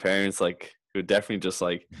pushy parents like who definitely just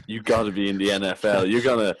like you got to be in the NFL. You're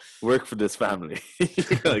gonna work for this family.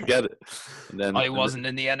 You're gonna get it. And then I wasn't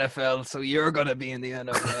in the NFL, so you're gonna be in the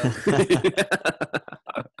NFL.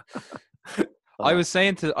 I was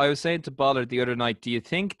saying to Bollard the other night, do you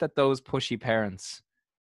think that those pushy parents,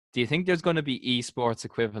 do you think there's going to be esports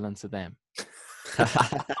equivalents of them?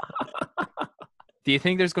 Do you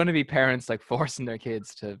think there's going to be parents like forcing their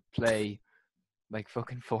kids to play like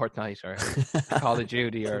fucking Fortnite or Call of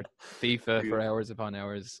Duty or FIFA for hours upon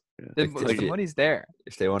hours? The, Like, the money's there.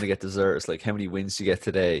 if they want to get dessert, it's like how many wins do you get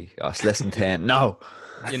today? Oh, it's less than 10. No.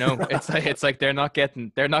 You know, it's like they're not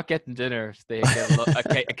getting dinner if they get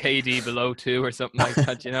a KD below 2 or something like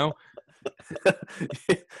that. You know.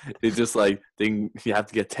 It's just like you have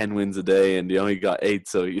to get 10 wins a day and you only got 8,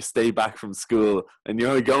 so you stay back from school and you're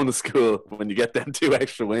only going to school when you get them 2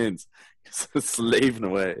 extra wins. You're slaving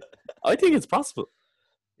away. I think it's possible.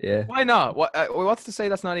 Yeah. Why not? What's to say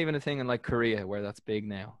that's not even a thing in like Korea where that's big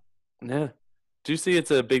now? Yeah. Do you see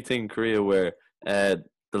it's a big thing in Korea where the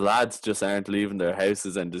lads just aren't leaving their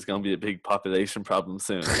houses and there's going to be a big population problem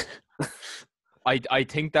soon? I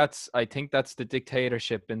think that's the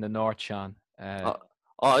dictatorship in the north, Sean. I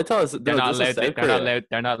thought it was, They're no, not this allowed. was South They're not Korea. allowed.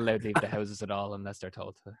 They're not allowed to leave the houses at all unless they're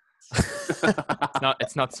told to.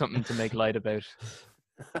 It's not something to make light about.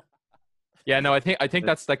 Yeah, no, I think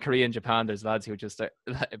that's like Korea and Japan. There's lads who just are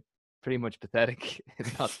pretty much pathetic.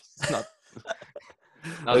 It's not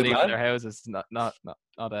Like, leaving lad- their houses. Not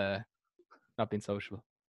being sociable.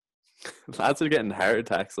 Lads are getting heart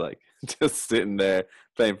attacks, like just sitting there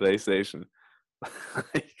playing PlayStation.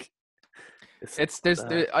 Like,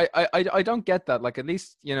 I don't get that. Like at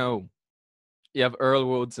least you know, you have Earl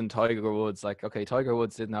Woods and Tiger Woods. Like okay, Tiger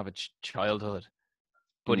Woods didn't have a childhood,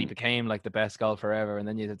 but he became like the best golfer ever. And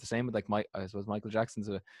then you did the same with like I suppose Michael Jackson's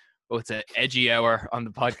it's an edgy hour on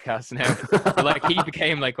the podcast now. But like he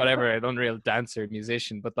became like whatever, an unreal dancer,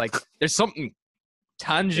 musician. But like there's something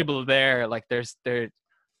tangible there. Like they're fair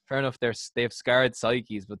enough. They have scarred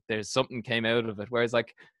psyches, but there's something came out of it. Whereas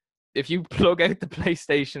like if you plug out the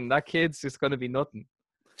PlayStation, that kid's just going to be nothing.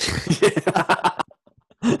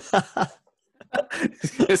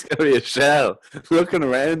 It's gonna be a shell looking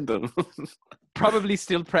around them. Probably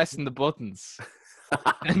still pressing the buttons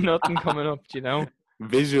and nothing coming up, you know?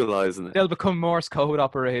 Visualizing it. They'll become Morse code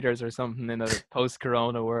operators or something in a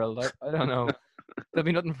post-corona world. I don't know. There'll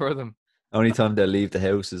be nothing for them. Only time they'll leave the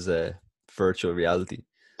house is virtual reality.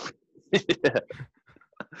 Yeah.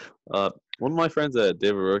 One of my friends,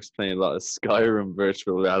 David Rourke's playing a lot of Skyrim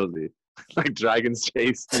virtual reality, like dragons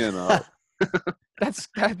chasing you and all.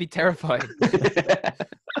 That'd be terrifying.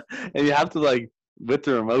 And you have to like with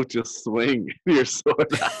the remote just swing your sword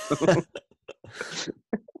at them.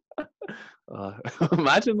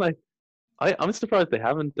 Imagine like I'm surprised they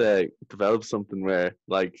haven't developed something where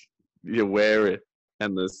like you wear it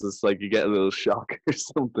and it's just like you get a little shock or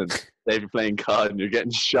something. They'd be playing COD and you're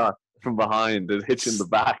getting shot from behind and hit you in the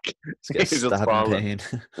back. Get You're just stabbed in falling. pain.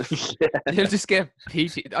 Yeah. You'll just get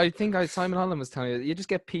I think Simon Holland was telling you just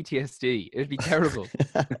get PTSD. It'd be terrible.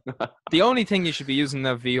 The only thing you should be using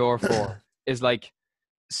that VR for is like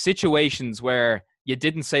situations where you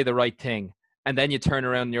didn't say the right thing and then you turn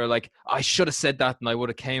around and you're like, I should have said that and I would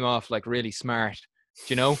have came off like really smart.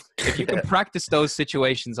 Do you know? If you can practice those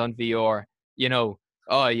situations on VR, you know,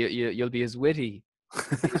 you'll be as witty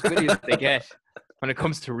as they get when it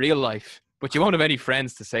comes to real life. But you won't have any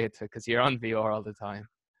friends to say it to because you're on VR all the time.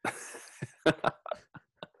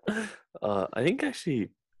 I think actually,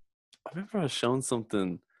 I remember I was shown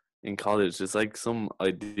something in college. It's like some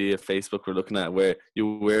idea Facebook we're looking at where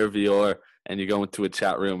you wear VR and you go into a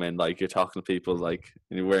chat room and like you're talking to people like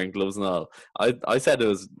and you're wearing gloves and all. I said it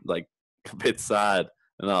was like a bit sad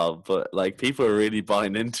and all, but like people are really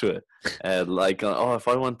buying into it. Like oh, if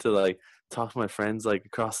I want to like talk to my friends like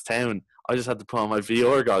across town, I just had to put on my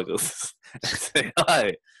VR goggles and say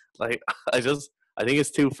hi. Like I think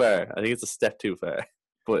it's too far. I think it's a step too far.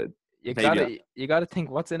 But You maybe gotta think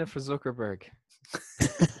what's in it for Zuckerberg.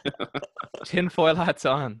 Tinfoil hats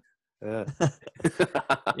on. yeah.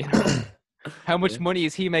 You know, how much money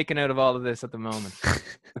is he making out of all of this at the moment?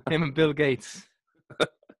 Him and Bill Gates.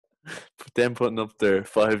 Them putting up their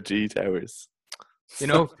 5G towers. You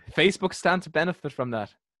know, Facebook stand to benefit from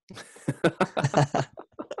that.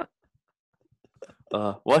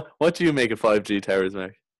 What do you make of 5G towers,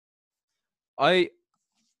 Mark? I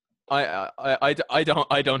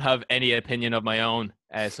don't have any opinion of my own,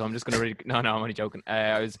 so I'm just gonna read. No, I'm only joking.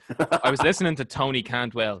 I was listening to Tony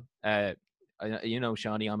Cantwell. You know,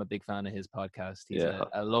 Shawnee, I'm a big fan of his podcast. He's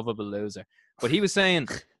a lovable loser. But he was saying,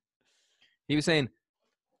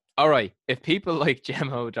 all right, if people like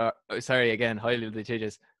Gemmo, sorry again, highly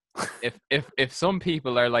litigious. If some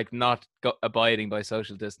people are like not abiding by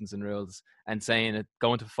social distancing rules and saying it,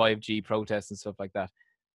 going to 5G protests and stuff like that,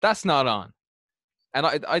 that's not on. And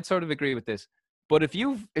I'd sort of agree with this. But if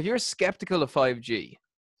you're skeptical of 5G,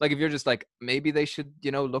 like if you're just like, maybe they should,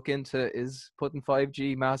 you know, look into is putting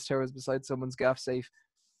 5G mast towers beside someone's gaff safe,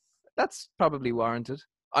 that's probably warranted.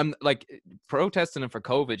 I'm like protesting them for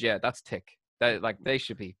COVID, yeah, that's tick. That like they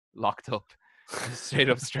should be locked up, straight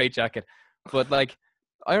up straitjacket. But like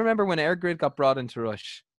I remember when AirGrid got brought into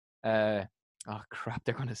Rush. Oh crap,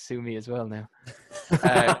 they're going to sue me as well now.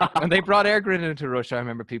 When they brought AirGrid into Rush, I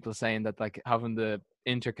remember people saying that like having the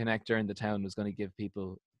interconnector in the town was going to give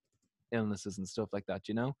people illnesses and stuff like that,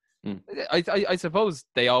 you know? I suppose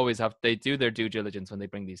they do their due diligence when they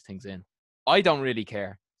bring these things in. I don't really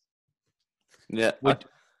care. Yeah.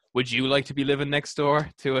 Would you like to be living next door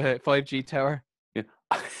to a 5G tower? Yeah.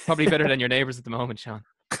 Probably better than your neighbors at the moment, Sean.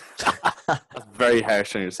 That's very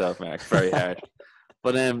harsh on yourself, Mark. Very harsh.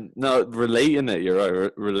 But no, relating it, you're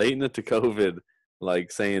right. Relating it to COVID,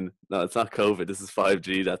 like saying, no, it's not COVID. This is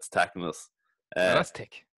 5G that's attacking us. No, that's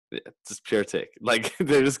tick. Yeah, just pure tick. Like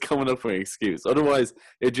they're just coming up with an excuse. Otherwise,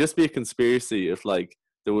 it'd just be a conspiracy if like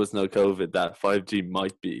there was no COVID that 5G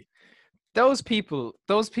might be. Those people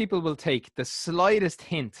will take the slightest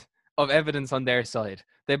hint of evidence on their side.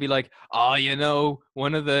 They'd be like, oh, you know,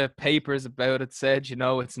 one of the papers about it said, you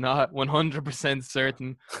know, it's not 100%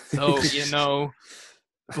 certain. So, you know,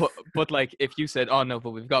 but like if you said, oh no,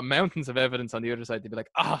 but we've got mountains of evidence on the other side, they'd be like,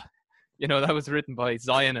 you know, that was written by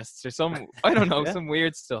Zionists or some, I don't know, some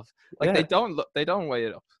weird stuff. Like they don't weigh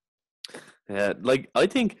it up. Yeah, like I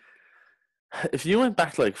think if you went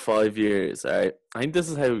back like 5 years, all right, I think this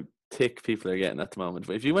is how tick people are getting at the moment.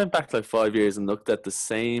 But if you went back like 5 years and looked at the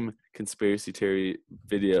same conspiracy theory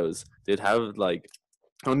videos, they'd have like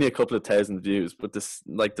only a couple of thousand views, but this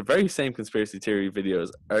like the very same conspiracy theory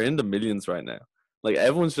videos are in the millions right now. Like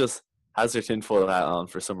everyone's just has their tinfoil hat on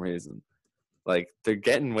for some reason. Like they're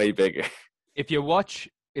getting way bigger. If you watch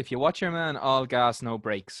your man All Gas No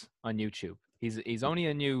Breaks on YouTube, he's only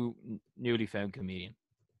a newly found comedian.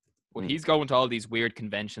 But he's going to all these weird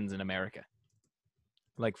conventions in America,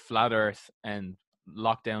 like Flat Earth and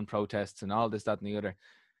lockdown protests and all this, that, and the other.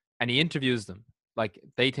 And he interviews them. Like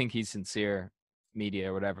they think he's sincere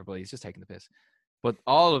media or whatever, but he's just taking the piss. But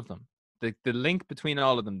all of them, the link between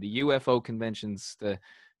all of them, the UFO conventions,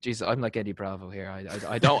 Jesus, I'm like Eddie Bravo here.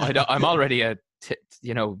 I don't I'm already a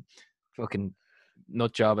fucking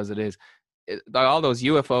nut job as it is. All those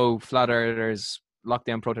UFO, flat earthers,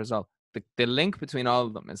 lockdown protests, all the link between all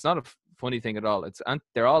of them. It's not a funny thing at all.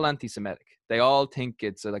 They're all anti-Semitic. They all think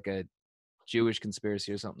it's like a Jewish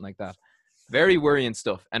conspiracy or something like that. Very worrying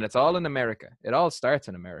stuff, and it's all in America. It all starts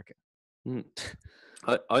in America.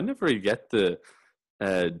 I never really get the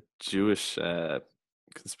Jewish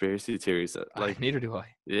conspiracy theories. Like neither do I.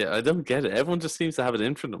 Yeah, I don't get it. Everyone just seems to have it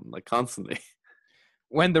in for them, like constantly.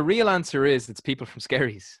 When the real answer is it's people from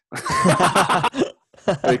Skerries.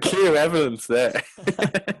 There's clear evidence there.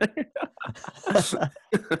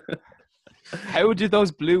 How do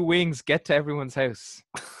those blue wings get to everyone's house?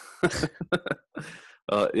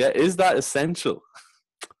 Yeah, is that essential?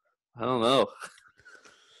 I don't know.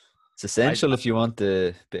 It's essential if you want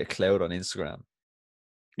a bit of clout on Instagram.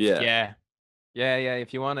 Yeah.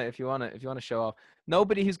 If you wanna show off.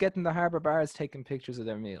 Nobody who's getting the Harbour Bar is taking pictures of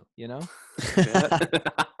their meal, you know?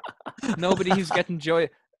 Nobody who's getting joy.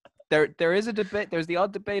 there is a debate. There's the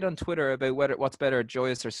odd debate on Twitter about what's better,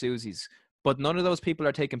 Joyous or Susie's. But none of those people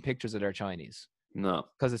are taking pictures of their Chinese No.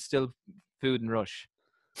 because it's still food and rush.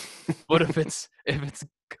 But if it's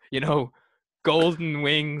golden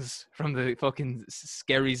wings from the fucking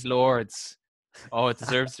Skerry's Lords, oh, it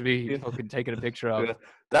deserves to be fucking taken a picture of. Yeah.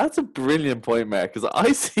 That's a brilliant point, Mark, because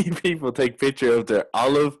I see people take picture of their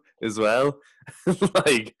olive as well.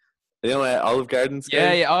 Like, Olive Garden.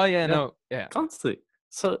 Yeah, yeah. Oh, yeah, no. Yeah. Constantly.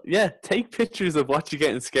 So, yeah, take pictures of what you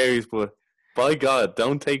get in Skerry's, but by God,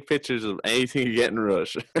 don't take pictures of anything you get in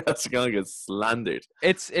Rush. That's going to get slandered.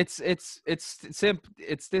 It's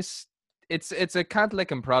a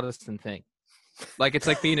Catholic and Protestant thing. Like, it's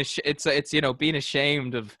like being being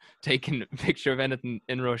ashamed of taking a picture of anything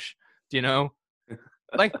in Rush. Do you know?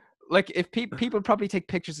 Like if people probably take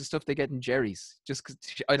pictures of stuff they get in Jerry's, just because,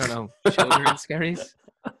 I don't know, children in Skerry's.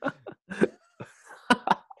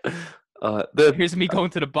 Here's me going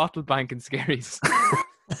to the bottle bank in Skerry's.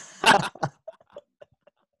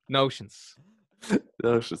 Notions.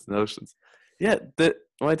 Yeah, when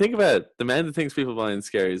I think about it, the amount of things people buy in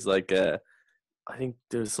Skerry's, like I think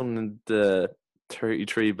there's something in the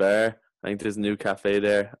 33 bar. I think there's a new cafe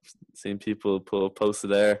there. I've seen people post it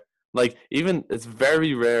there. Like, even it's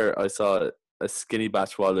very rare I saw a skinny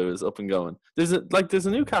batch while it was up and going. There's a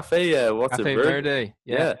new cafe. What's Cafe it? Verde.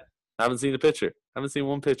 Yeah. I haven't seen a picture. Haven't seen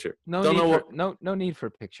one picture. No need for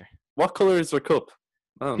a picture. What color is their cup?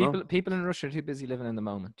 I don't know. People in Russia are too busy living in the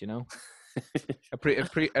moment, you know. A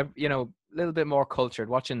little bit more cultured.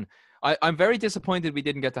 Watching. I'm very disappointed we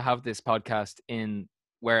didn't get to have this podcast in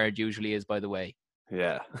where it usually is. By the way.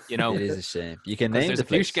 Yeah. You know, it is a shame. You can name there's the a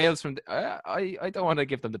few place. scales from. I don't want to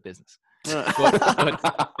give them the business.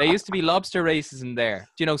 But there used to be lobster races in there.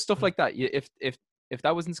 Do you know, stuff like that? If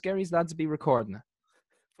that wasn't Skerry's, that'd be recording it.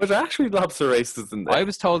 But there are actually lobster races in there. I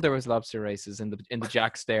was told there was lobster races in the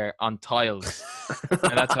jacks there on tiles,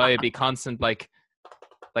 and that's how it'd be constant like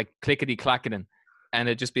clickety clacketing, and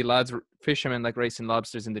it'd just be lads, fishermen, like racing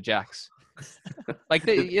lobsters in the jacks. Like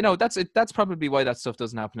that's probably why that stuff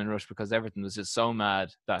doesn't happen in Rush, because everything was just so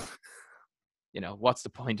mad that what's the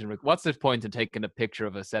point in taking a picture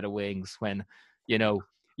of a set of wings when you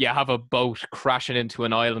have a boat crashing into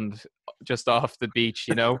an island just off the beach,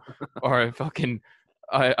 or a fucking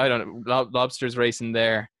I don't know, lobsters racing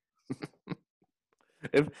there.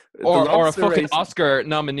 Or a fucking Oscar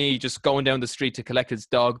nominee just going down the street to collect his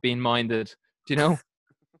dog being minded. Do you know?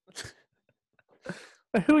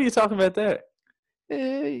 Who are you talking about there?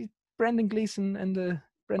 Brendan Gleeson and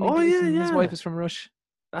Gleeson, yeah. His wife is from Rush.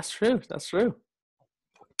 That's true. I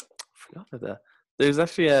forgot about that. There's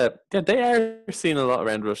actually they are seen a lot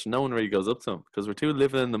around Rush. No one really goes up to them because we're too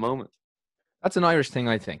living in the moment. That's an Irish thing,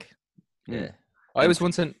 I think. Yeah. I was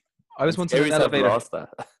once in an elevator.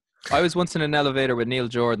 I was once in an elevator with Neil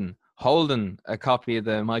Jordan, holding a copy of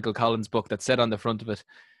the Michael Collins book that said on the front of it,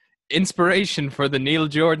 "Inspiration for the Neil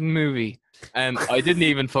Jordan movie." And I didn't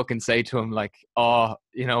even fucking say to him like, "Oh,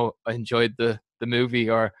 I enjoyed the movie,"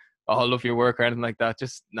 or "Oh, I love your work," or anything like that.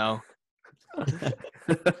 Just no.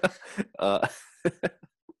 That's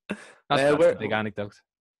a big anecdote.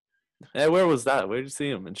 Where was that? Where did you see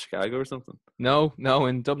him? In Chicago or something? No,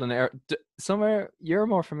 in Dublin somewhere. You're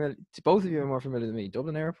more familiar. Both of you are more familiar than me.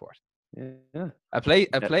 Dublin Airport. Yeah. A place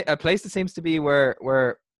that seems to be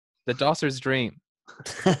where the Dosser's dream.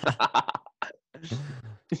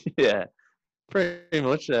 Yeah, pretty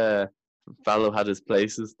much. Fallow had his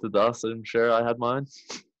places to Doss. I'm sure I had mine.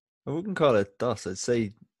 I wouldn't call it Doss. I'd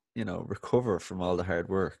say recover from all the hard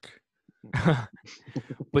work.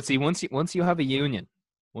 But see, once you have a union.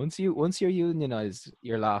 Once you're unionized,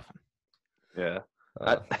 you're laughing. Yeah.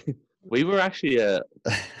 We were actually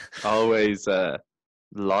always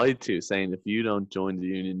lied to, saying if you don't join the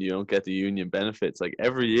union, you don't get the union benefits. Like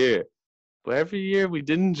every year. But every year we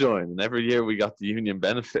didn't join, and every year we got the union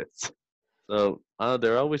benefits. So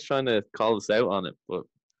they're always trying to call us out on it, but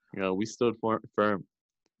we stood firm.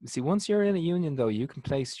 See, once you're in a union, though, you can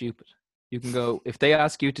play stupid. You can go, if they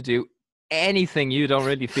ask you to do anything you don't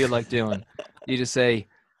really feel like doing, you just say,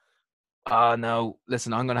 "Oh, no,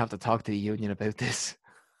 listen, I'm going to have to talk to the union about this."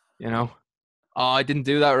 "Oh, I didn't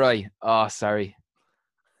do that right. Oh, sorry.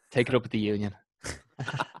 Take it up with the union."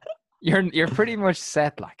 You're pretty much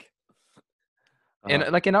set, like.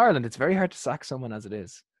 In Ireland, it's very hard to sack someone as it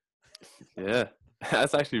is. Yeah,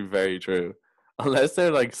 that's actually very true. Unless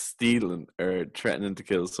they're like stealing or threatening to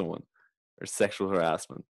kill someone or sexual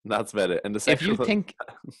harassment. That's about it. And if you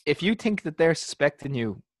think that they're suspecting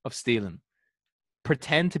you of stealing,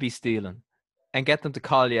 pretend to be stealing and get them to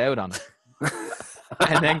call you out on it.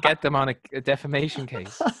 And then get them on a defamation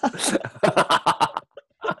case.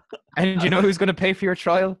 And you know who's going to pay for your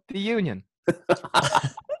trial? The union.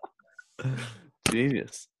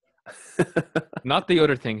 Genius. Not the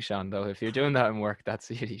other thing, Sean, though. If you're doing that in work,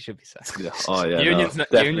 you should be sacked. Yeah. Oh yeah. Union's, no,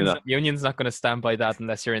 not, definitely union's not going to stand by that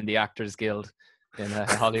unless you're in the Actors Guild in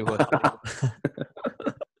Hollywood.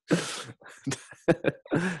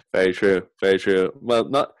 Very true. Very true. Well,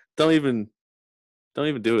 don't even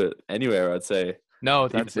do it anywhere. I'd say. No,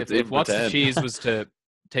 that's Even if What's the pretend. Cheese was to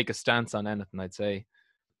take a stance on anything, I'd say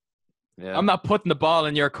Yeah. I'm not putting the ball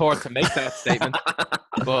in your court to make that statement,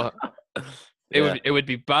 but it would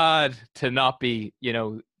be bad to not be,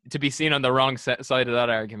 to be seen on the wrong side of that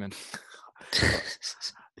argument.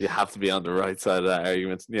 You have to be on the right side of that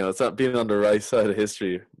argument. It's not being on the right side of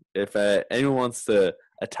history. If anyone wants to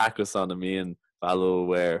attack us on it, me and Valo will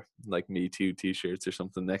wear like Me Too t-shirts or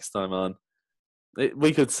something next time on.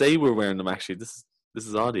 We could say we're wearing them. Actually, this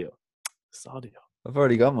is audio. This is audio. I've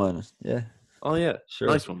already got mine. Yeah. Oh yeah, Sure.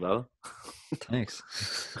 Nice one, Valo. Thanks.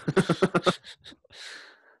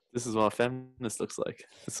 This is what feminist looks like,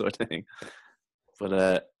 sort of thing.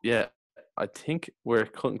 But yeah, I think we're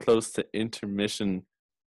cutting close to intermission.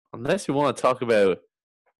 Unless you want to talk about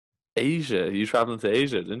Asia. You traveling to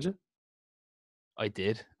Asia, didn't you? I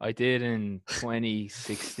did in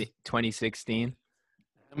 2016.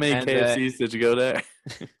 How many And, KFCs did you go there?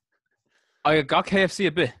 I got KFC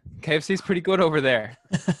a bit. KFC's pretty good over there.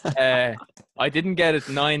 I didn't get it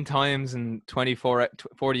 9 times in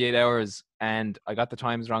 48 hours, and I got the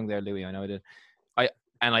times wrong there, Louis. I know I did.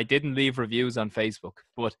 I didn't leave reviews on Facebook,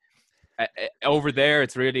 but over there,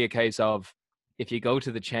 it's really a case of if you go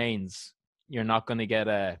to the chains, you're not going to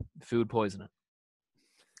get food poisoning.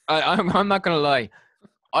 I'm not going to lie.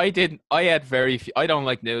 I had very few. I don't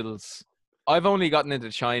like noodles. I've only gotten into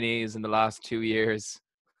Chinese in the last 2 years.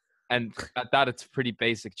 And at that, it's pretty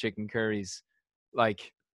basic chicken curries.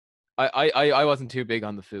 Like, I wasn't too big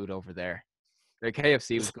on the food over there. The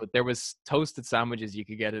KFC was good. There was toasted sandwiches you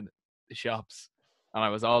could get in the shops, and I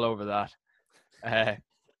was all over that.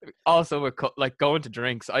 Also, like going to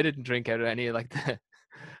drinks, I didn't drink out of any of like the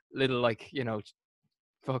little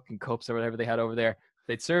fucking cups or whatever they had over there.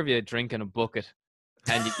 They'd serve you a drink in a bucket,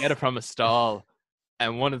 and you get it from a stall.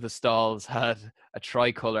 And one of the stalls had a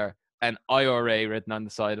tricolor and IRA written on the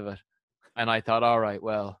side of it. And I thought, all right,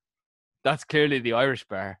 well, that's clearly the Irish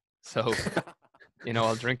bar. So,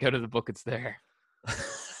 I'll drink out of the buckets there.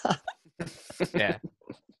 Yeah.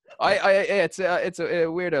 It's a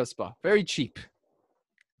weirdo spot. Very cheap.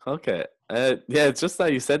 Okay. Yeah, it's just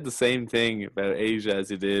that you said the same thing about Asia as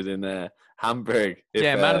you did in Hamburg.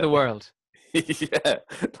 Man of the world. Yeah,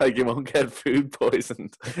 like you won't get food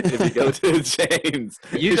poisoned if you go to the chains.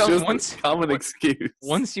 You it's don't just a common excuse.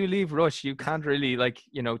 Once you leave Rush, you can't really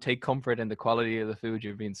take comfort in the quality of the food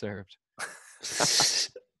you're being served.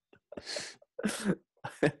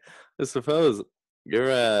 I suppose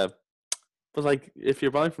you're but like if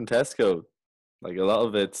you're buying from Tesco, like a lot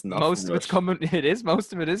of it's not. Most of it's coming.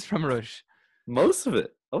 Most of it is from Rush. Most of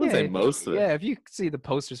it. I wouldn't say most of it. Yeah, if you see the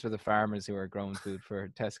posters for the farmers who are growing food for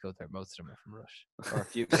Tesco, most of them are from Rush, or a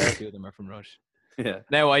few of them are from Rush. Yeah.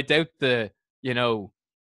 Now I doubt the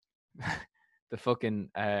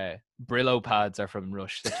fucking Brillo pads are from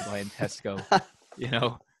Rush that you buy in Tesco.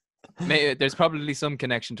 There's probably some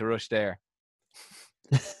connection to Rush there,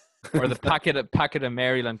 or the packet of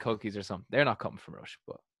Maryland cookies or something. They're not coming from Rush,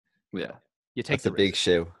 but yeah, you take the big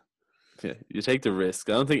shoe. Yeah, you take the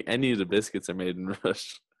risk. I don't think any of the biscuits are made in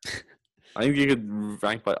Rush. I think you could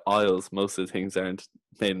rank by aisles. Most of the things aren't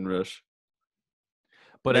made in Rush.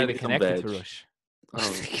 But are they connected to Rush?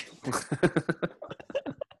 Oh.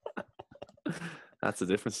 That's a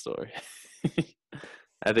different story.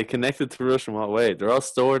 Are they connected to Rush in what way? They're all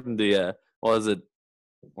stored in the, what is it?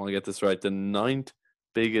 I want to get this right. The 9th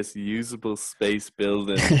biggest usable space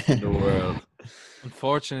building in the world.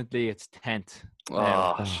 Unfortunately, it's 10th.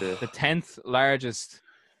 Oh, shit. The 10th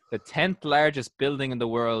largest building in the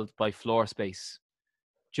world by floor space.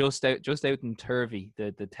 Just out in Turvey,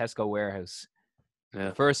 the Tesco warehouse. Yeah.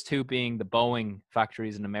 The first 2 being the Boeing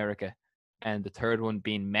factories in America, and the third one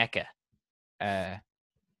being Mecca. If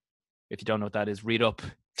you don't know what that is, read up.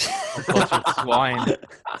 Cultured swine.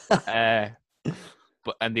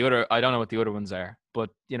 And the other, I don't know what the other ones are. But,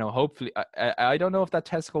 hopefully, I don't know if that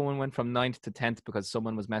Tesco one went from 9th to 10th because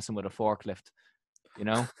someone was messing with a forklift.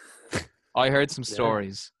 I heard some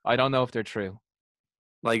stories. I don't know if they're true.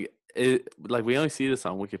 Like we only see this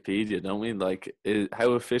on Wikipedia, don't we? Like,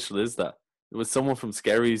 how official is that? Was someone from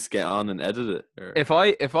Skerries get on and edit it? Or? If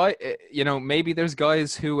I, maybe there's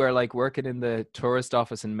guys who are like working in the tourist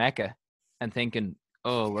office in Mecca and thinking,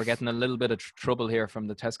 oh, we're getting a little bit of trouble here from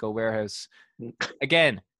the Tesco warehouse.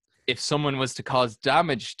 Again, if someone was to cause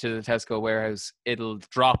damage to the Tesco warehouse, it'll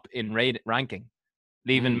drop in ranking,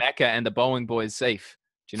 leaving Mecca and the Boeing boys safe.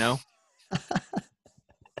 Do you know?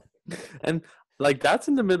 And like that's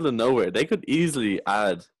in the middle of nowhere. They could easily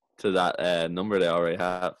add to that number they already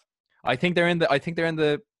have. I think they're in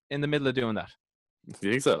the middle of doing that.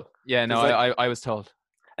 You think so? Yeah, no, I was told.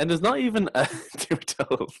 And there's not even you were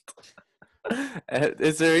told.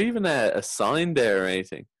 Is there even a sign there or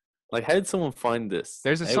anything? Like, how did someone find this?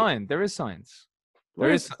 There's a sign. There is signs. Where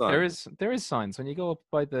There is the sign? there is signs when you go up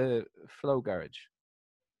by the Flow garage.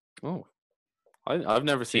 Oh, I've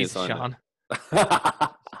never seen Jesus, a sign. Sean.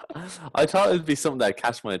 I thought it'd be something that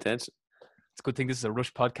catch my attention. It's a good thing this is a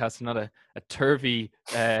Rush podcast, not a turvy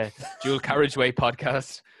dual carriageway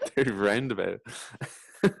podcast. They're roundabout.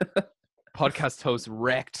 Podcast host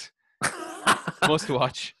wrecked. Must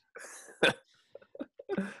watch.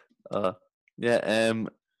 Yeah.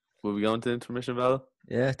 Will we go into intermission, Val?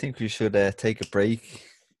 Yeah, I think we should take a break.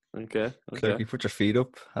 Okay. Clerky, put your feet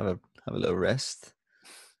up, have a little rest,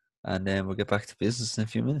 and then we'll get back to business in a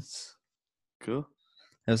few minutes. Cool.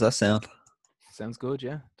 How's that sound? Sounds good,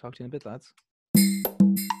 yeah. Talk to you in a bit, lads.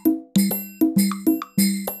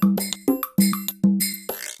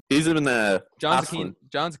 He's been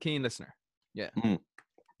John's a keen listener. Yeah.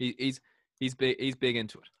 He's big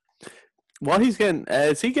into it. What he's getting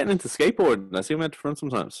is he getting into skateboarding? I see him out front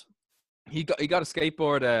sometimes. He got a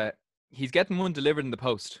skateboard. He's getting one delivered in the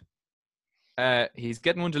post. But he's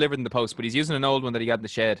using an old one that he got in the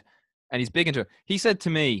shed, and he's big into it. He said to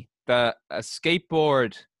me that a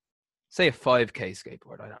skateboard, say a 5K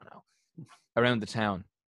skateboard, I don't know, around the town,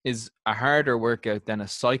 is a harder workout than a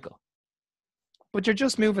cycle. But you're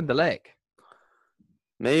just moving the leg.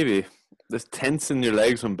 Maybe there's tensing your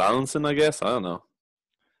legs when balancing. I guess I don't know.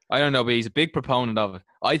 But he's a big proponent of it.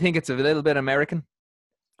 I think it's a little bit American.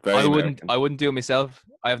 Very American. I wouldn't do it myself.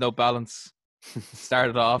 I have no balance.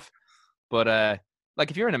 Started off, but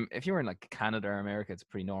like if you're in like Canada or America, it's a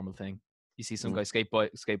pretty normal thing. You see some guy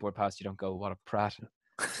skateboard past, you don't go, "What a prat."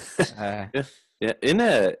 Yeah. In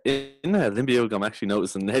Limbiog, I'm actually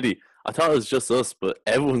noticing Eddie. I thought it was just us, but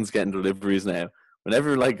everyone's getting deliveries now.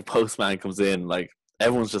 Whenever like a postman comes in, like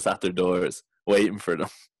everyone's just at their doors waiting for them.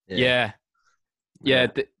 Yeah.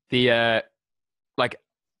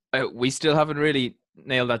 We still haven't really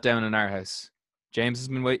nailed that down in our house. James has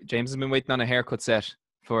been waiting on a haircut set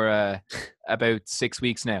for about 6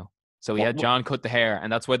 weeks now. So he had John cut the hair,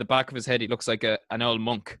 and that's why the back of his head he looks like an old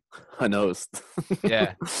monk. I noticed.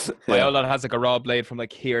 Yeah. My old lad has like a raw blade from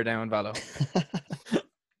like here down, Valo.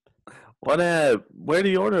 Where do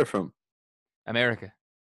you order from? America.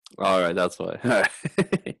 All right, that's why. All right.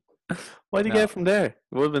 Why do you get it from there? It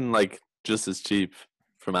would have been like just as cheap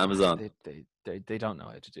from Amazon. They don't know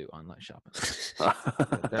how to do online shopping.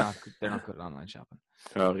 they're not good at online shopping.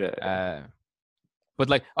 Okay. But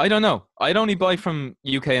like I don't know. I'd only buy from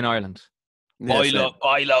UK and Ireland. Buy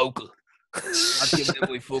local. Not giving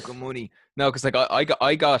them my fucking money. No, because like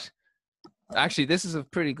I got. Actually, this is a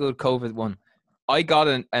pretty good COVID one. I got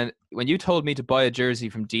and when you told me to buy a jersey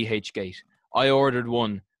from DH Gate, I ordered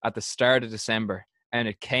one at the start of December, and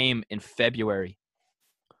it came in February.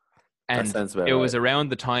 And it was around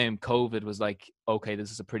the time COVID was like, okay,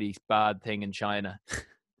 this is a pretty bad thing in China.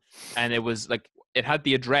 And it was like, it had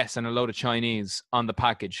the address and a load of Chinese on the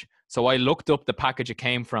package. So I looked up the package it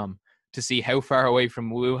came from to see how far away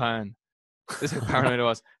from Wuhan, this is how paranoid I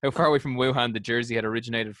was, how far away from Wuhan the jersey had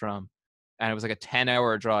originated from. And it was like a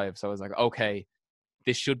 10-hour drive. So I was like, okay,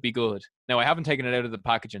 this should be good. Now I haven't taken it out of the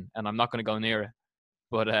packaging and I'm not going to go near it.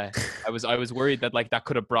 But I was worried that like that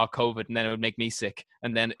could have brought COVID and then it would make me sick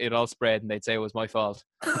and then it all spread and they'd say it was my fault.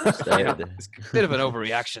 It's a bit of an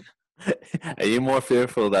overreaction. Are you more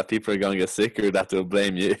fearful that people are going to get sick or that they'll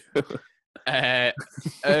blame you? A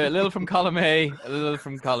little from column A, a little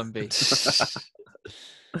from column B.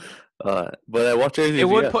 But what jersey?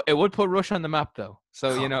 It would put Rush on the map though.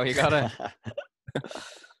 So you know you gotta.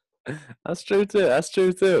 That's true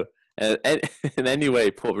too. In any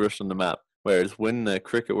way, put Rush on the map. Whether it's winning the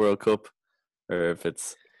Cricket World Cup or if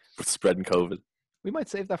it's spreading COVID. We might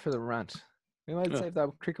save that for the rant. We might save that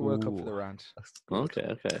Cricket World Cup for the rant.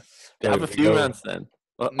 Okay. You have a few rants then.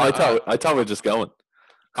 Well, no, I thought we were just going.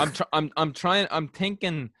 I'm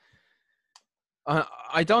thinking.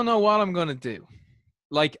 I don't know what I'm gonna do.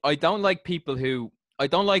 Like I don't like people who. I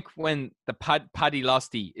don't like when the Paddy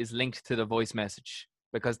Losty is linked to the voice message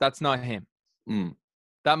because that's not him.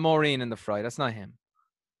 That Maureen in the fry, that's not him.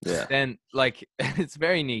 Yeah. Then like it's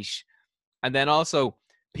very niche, and then also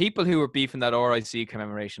people who were beefing that RIC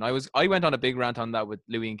commemoration. I went on a big rant on that with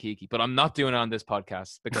Louis and Kiki, but I'm not doing it on this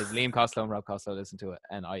podcast because Liam Costello and Rob Costello listened to it,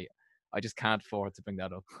 and I I just can't afford to bring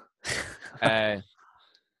that up.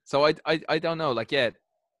 So I don't know. Like, yeah,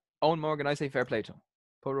 Owen Morgan, I say fair play to him.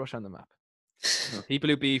 Put Russia on the map. People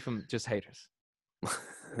who beef him, just haters.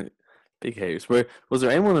 Big haters. Was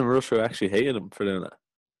there anyone in Russia who actually hated him for doing that?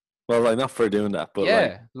 Well, like, not for doing that, but yeah,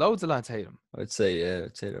 like, loads of lads hate him. I'd say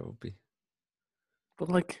there would be. but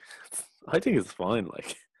like, I think it's fine.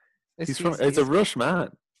 Like, It's it's a Rush man.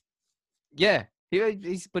 Yeah,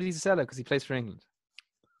 he's a sellout because he plays for England.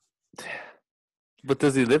 But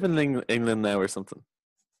does he live in England now or something?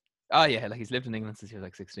 Oh yeah, like he's lived in England since he was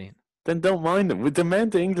like 16. Then don't mind him. With the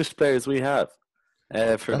amount of English players we have for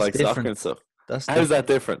That's like soccer different. and stuff, That's how's that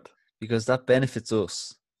different? Because that benefits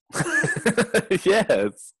us. Yeah,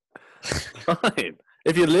 it's fine.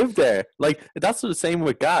 If you live there, like that's the same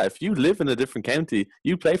with Ga. If you live in a different county,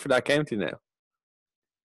 you play for that county now.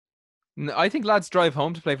 No, I think lads drive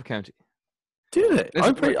home to play for county. Do they?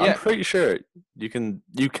 Listen, I'm pretty sure you can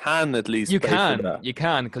at least play for that. You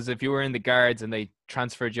can, because if you were in the Guards and they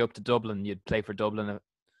transferred you up to Dublin, you'd play for Dublin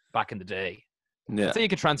back in the day. Yeah. I'd say you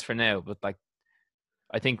could transfer now, but like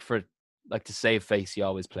I think for like to save face, you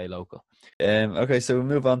always play local. Okay, so we'll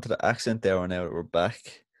move on to the accent hour now that we're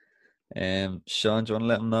back. Sean, do you want to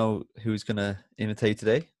let them know who's gonna imitate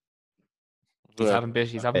today? He's having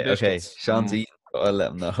biscuits. Okay, Sean's eating, but I'll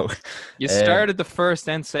let him know. You started the first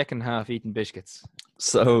and second half eating biscuits.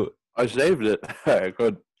 So I saved it.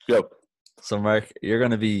 Good. Go. So Mark, you're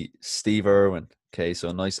gonna be Steve Irwin. Okay, so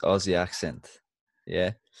a nice Aussie accent.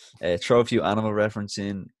 Yeah. Throw a few animal reference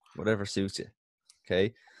in, whatever suits you.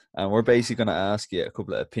 Okay. And we're basically gonna ask you a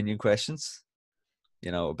couple of opinion questions,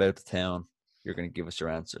 about the town. You're gonna give us your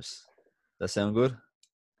answers. That sound good?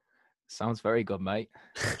 Sounds very good, mate.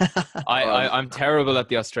 I'm terrible at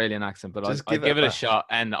the Australian accent, but I'll give it a shot,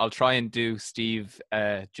 and I'll try and do Steve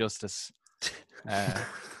justice.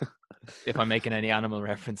 If I'm making any animal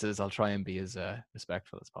references, I'll try and be as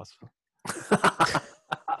respectful as possible.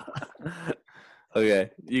 Okay,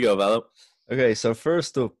 you go, Valo. Okay, so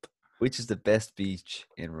first up, which is the best beach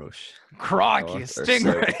in Rush? Crikey,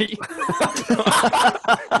 Stingray.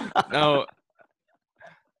 No.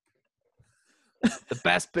 The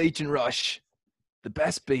best beach in Rush. The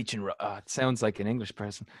best beach in Rush. Oh, it sounds like an English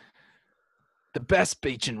person. The best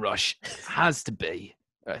beach in Rush has to be.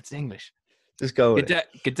 It's English. Just go with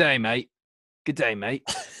Good day, mate. Good day, mate.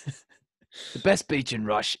 The best beach in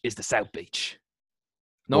Rush is the South Beach.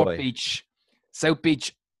 North Beach. South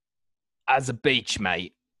Beach as a beach,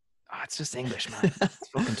 mate. Oh, it's just English, man. It's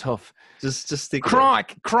fucking tough. Just stick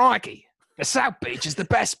Crikey. The South Beach is the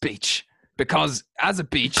best beach because as a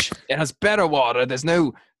beach, it has better water. There's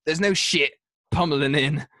no shit pummeling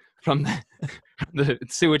in from the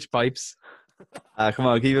sewage pipes. Come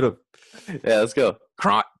on, keep it up. Yeah, let's go.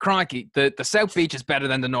 Crikey. The South Beach is better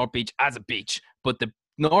than the North Beach as a beach, but the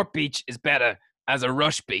North Beach is better as a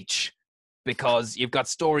Rush beach because you've got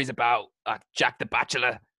stories about Jack the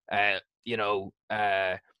Bachelor, who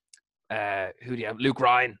do you have? Luke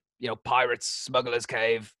Ryan, Pirates, Smuggler's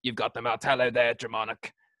Cave. You've got the Martello there,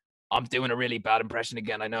 Dromonic. I'm doing a really bad impression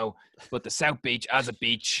again, I know. But the South Beach as a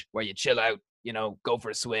beach where you chill out, go for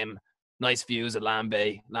a swim, nice views of Land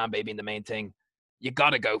Bay being the main thing. You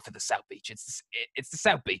got to go for the South Beach. It's the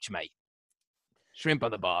South Beach, mate. Shrimp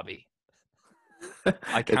on the barbie.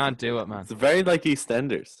 I can't do it, man. It's very like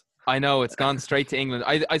EastEnders. I know, it's gone straight to England.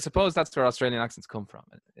 I suppose that's where Australian accents come from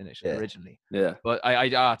initially, originally. Yeah. But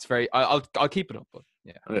it's very. I'll keep it up. But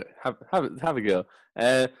yeah. Okay, have a go.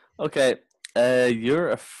 Okay.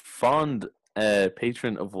 You're a fond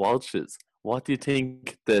patron of Walsh's. What do you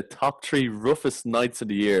think the top 3 roughest nights of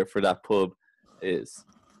the year for that pub is?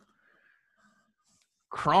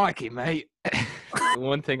 Crikey, mate.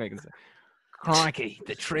 One thing I can say. Crikey,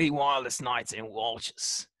 the 3 wildest nights in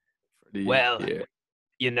Walsh's. Well. Yeah.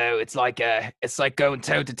 It's like going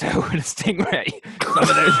toe to toe with a stingray. Some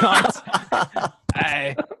of those nights,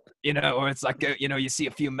 or it's like you see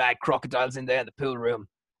a few mad crocodiles in there in the pool room.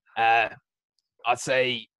 I'd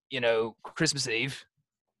say Christmas Eve,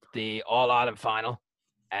 the All Ireland final,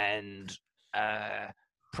 and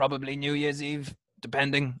probably New Year's Eve,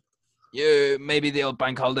 depending. Yeah, maybe the old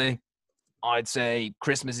bank holiday. I'd say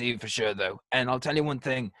Christmas Eve for sure though. And I'll tell you one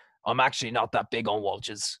thing: I'm actually not that big on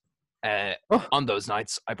Walsh's. On those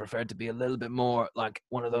nights, I prefer to be a little bit more like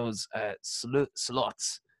one of those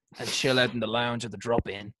slots and chill out in the lounge at the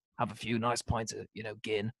drop-in, have a few nice pints of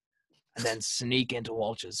gin, and then sneak into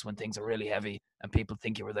Walsh's when things are really heavy and people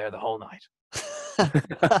think you were there the whole night.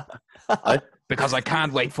 Because I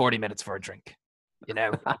can't wait 40 minutes for a drink.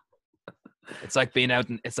 It's like being out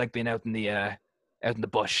in the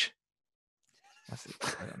bush. I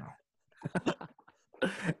don't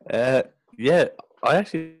know. Yeah. I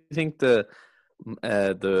actually think the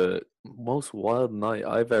most wild night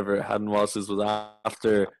I've ever had in Walsh's was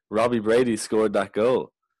after Robbie Brady scored that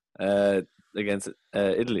goal against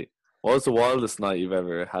Italy. What was the wildest night you've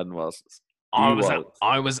ever had in Walsh's? I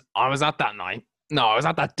was at that night. No, I was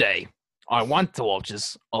at that day. I went to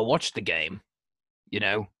Walsh's. I watched the game. You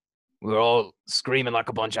know, we were all screaming like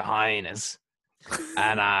a bunch of hyenas.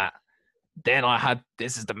 And then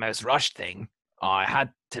this is the most rushed thing. I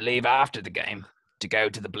had to leave after the game to go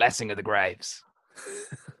to the blessing of the graves.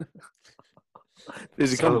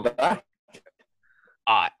 Did you come back?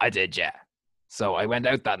 I did, yeah. So I went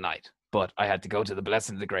out that night, but I had to go to the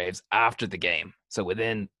blessing of the graves after the game. So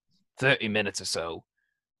within 30 minutes or so,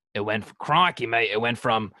 it went from crikey, mate. It went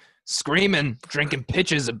from screaming, drinking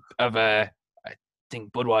pitchers of I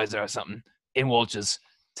think Budweiser or something in Walsh's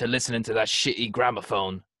to listening to that shitty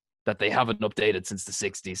gramophone that they haven't updated since the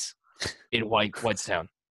 60s in Whitestown.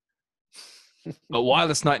 But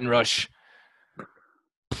wildest night in Rush,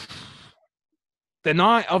 the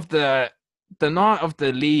night of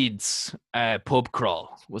the Leeds pub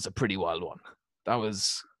crawl was a pretty wild one. That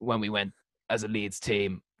was when we went as a Leeds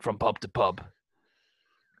team from pub to pub.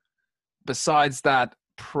 Besides that,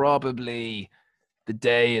 probably the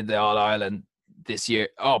day in the All Ireland this year.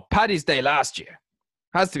 Oh, Paddy's Day last year.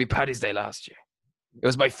 Has to be Paddy's Day last year. It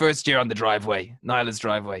was my first year on the driveway, Nyla's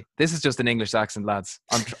driveway. This is just an English accent, lads.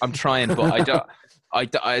 I'm trying, but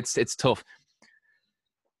it's tough.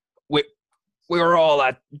 We were all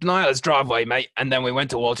at Nyla's driveway, mate, and then we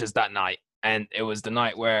went to Walsh's that night, and it was the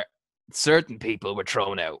night where certain people were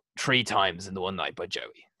thrown out 3 times in the one night by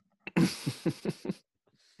Joey.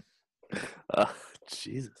 Oh,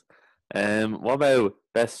 Jesus. What about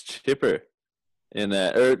best chipper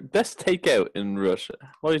or best takeout in Russia?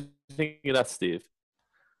 What do you think of that, Steve?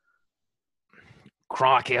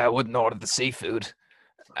 Crikey, I wouldn't order the seafood.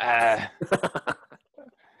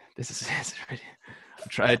 This is really.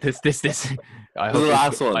 Try this. I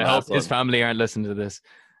hope his family aren't listening to this.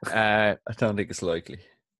 I don't think it's likely.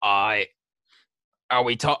 Okay,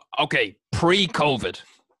 pre-COVID,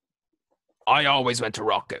 I always went to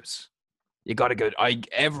Rocco's. You got to go.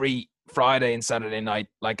 Every Friday and Saturday night,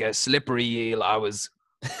 like a slippery eel, I was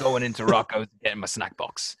going into Rocco's getting my snack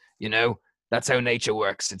box. You know, that's how nature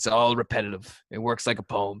works. It's all repetitive. It works like a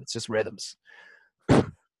poem. It's just rhythms.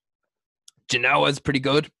 Genoa's pretty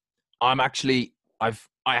good. I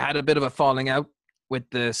had a bit of a falling out with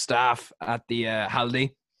the staff at the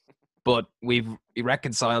Haldi, but we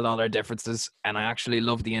reconciled all our differences, and I actually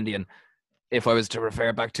love the Indian. If I was to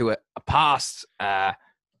refer back to a past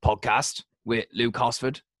podcast with Luke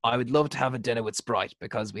Hosford, I would love to have a dinner with Sprite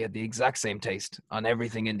because we had the exact same taste on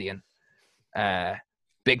everything Indian.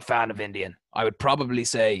 Big fan of Indian. I would probably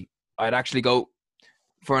say I'd actually go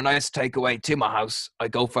for a nice takeaway to my house.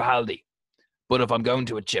 I'd go for Haldi. But if I'm going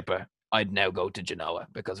to a chipper, I'd now go to Genoa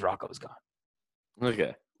because Rocco's gone.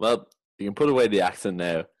 Okay. Well, you can put away the accent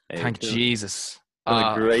now. Thank Jesus.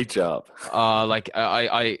 Done a great job.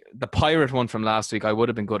 I the pirate one from last week, I would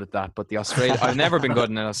have been good at that, but the Australian, I've never been good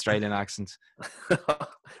in an Australian accent.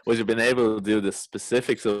 Would you been able to do the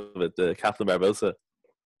specifics of it, the Captain Barbosa?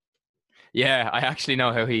 Yeah, I actually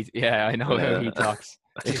know how he. Yeah, I know how he talks.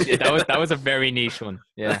 That was a very niche one.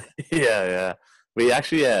 Yeah. Yeah. We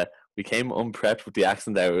actually we came unprepped with the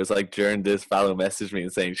accent there. It was like during this fellow messaged me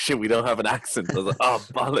and saying, "Shit, we don't have an accent." I was like, "Oh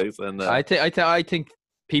bollocks!" And I think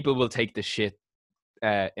people will take the shit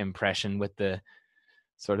impression with the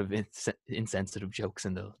sort of insensitive jokes,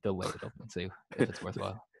 and they'll weigh it up and see if it's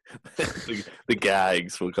worthwhile. the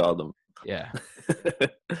gags, we'll call them. Yeah.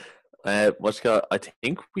 I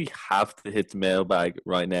think we have to hit the mailbag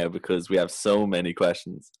right now because we have so many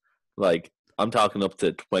questions. Like, I'm talking up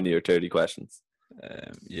to 20 or 30 questions.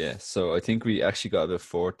 Yeah, so I think we actually got about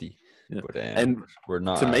 40. Yeah. But and we're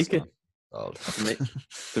not to make it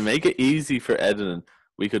to make it easy for editing,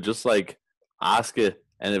 we could just like ask it,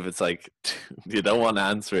 and if it's like you don't want to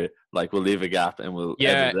answer it, like we'll leave a gap and we'll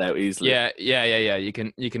edit it out easily. Yeah. You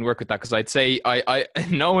can work with that because I'd say I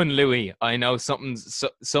knowing Louis, I know some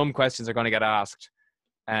questions are going to get asked,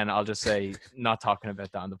 and I'll just say not talking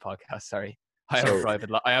about that on the podcast. Sorry, I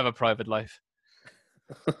have a private life.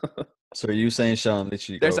 So are you saying, Sean,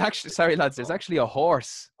 literally there's actually a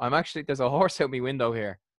horse. There's a horse out my window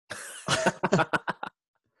here.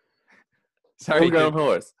 Sorry, full-grown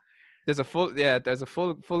horse. There's a full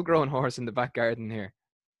grown horse in the back garden here.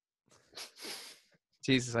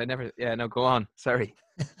 Jesus, go on. Sorry.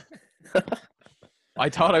 I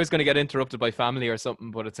thought I was going to get interrupted by family or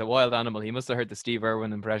something, but it's a wild animal. He must have heard the Steve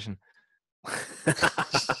Irwin impression.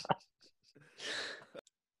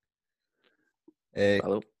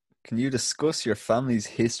 Hello. Can you discuss your family's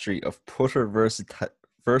history of putter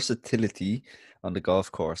versatility on the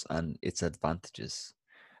golf course and its advantages?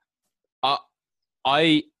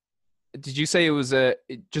 I did you say it was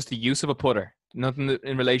just the use of a putter, nothing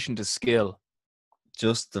in relation to skill?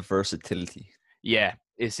 Just the versatility. Yeah,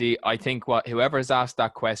 you see, I think whoever's asked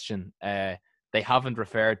that question, they haven't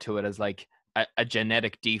referred to it as like a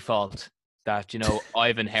genetic default that, you know,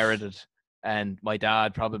 I've inherited and my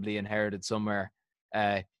dad probably inherited somewhere.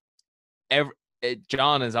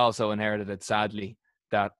 John has also inherited it, sadly,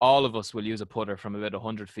 that all of us will use a putter from about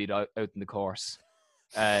 100 feet out in the course.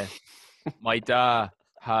 My dad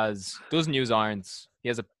doesn't use irons. He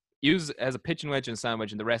has a pitching wedge and sand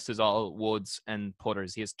wedge, and the rest is all woods and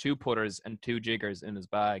putters. He has 2 putters and 2 jiggers in his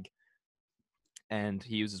bag, and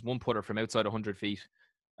he uses one putter from outside 100 feet,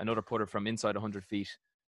 another putter from inside 100 feet,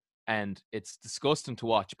 and it's disgusting to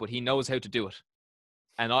watch, but he knows how to do it.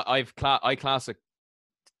 And I classic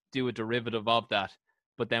do a derivative of that,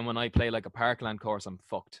 but then when I play like a parkland course, I'm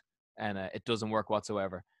fucked, and it doesn't work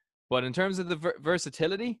whatsoever. But in terms of the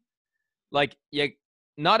versatility, like,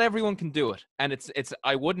 not everyone can do it, and it's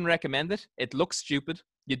I wouldn't recommend it. It looks stupid.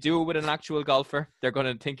 You do it with an actual golfer, they're going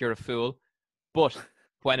to think you're a fool. But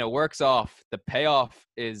when it works off, the payoff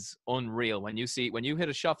is unreal. When you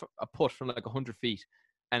hit a putt from like 100 feet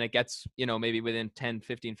and it gets, you know, maybe within 10,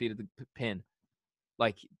 15 feet of the pin,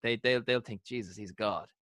 like they'll think, Jesus, he's God.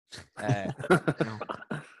 You know,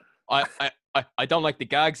 I don't like the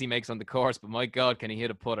gags he makes on the course, but my God, can he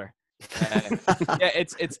hit a putter? Yeah,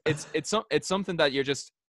 it's something that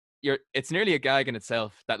it's nearly a gag in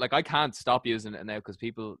itself, that like I can't stop using it now because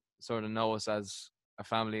people sort of know us as a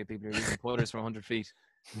family of people who are using putters from 100 feet.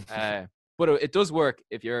 But it does work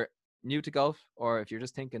if you're new to golf, or if you're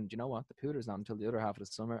just thinking, do you know what, the putter's not until the other half of the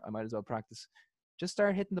summer, I might as well practice. Just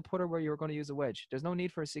start hitting the putter where you're going to use a wedge. There's no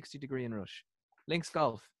need for a 60-degree inrush. Links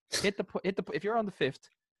Golf, hit the if you're on the 5th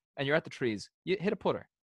and you're at the trees, you hit a putter.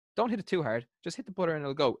 Don't hit it too hard. Just hit the putter and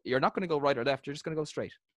it'll go. You're not going to go right or left. You're just going to go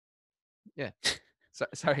straight. Yeah.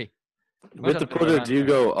 Sorry. With the putter, do you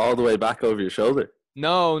go all the way back over your shoulder?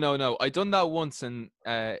 No. I done that once and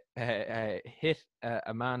hit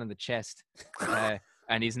a man in the chest,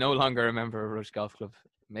 and he's no longer a member of Rush Golf Club.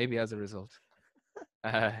 Maybe as a result.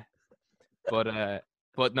 But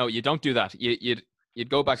no, you don't do that. You'd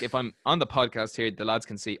go back. If I'm on the podcast here, the lads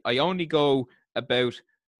can see. I only go about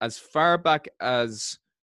as far back as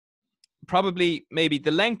probably maybe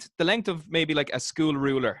the length of maybe like a school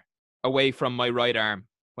ruler away from my right arm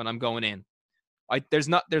when I'm going in. There's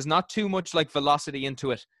not too much like velocity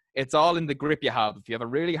into it. It's all in the grip you have. If you have a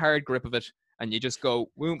really hard grip of it and you just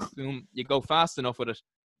go boom, boom, you go fast enough with it,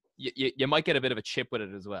 you might get a bit of a chip with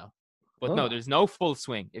it as well. But no, there's no full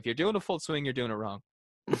swing. If you're doing a full swing, you're doing it wrong.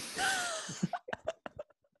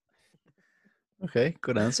 Okay,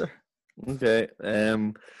 good answer. Okay.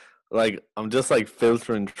 Like, I'm just like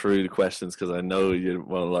filtering through the questions because I know you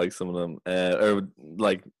want to like some of them, or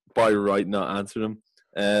like by right not answer them.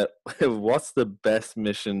 What's the best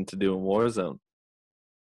mission to do in Warzone?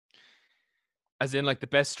 As in, like, the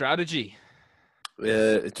best strategy?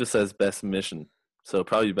 It just says best mission, so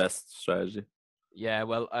probably best strategy. Yeah,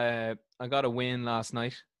 well, I got a win last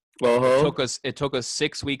night. Uh-huh. It took us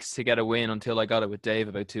 6 weeks to get a win until I got it with Dave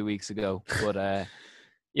about 2 weeks ago. But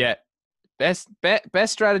yeah, best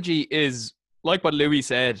strategy is like what Louis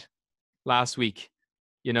said last week.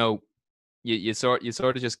 You know, you sort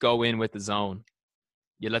of just go in with the zone.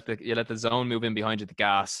 You let the zone move in behind you, the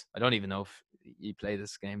gas. I don't even know if you play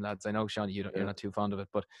this game, lads. I know, Sean, you're not too fond of it,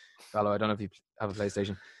 but Fallow, I don't know if you have a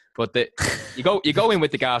PlayStation. But you go in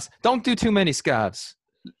with the gas. Don't do too many scavs.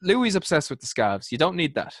 Louis is obsessed with the scavs. You don't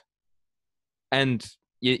need that. And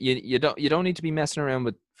you don't need to be messing around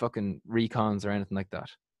with fucking recons or anything like that.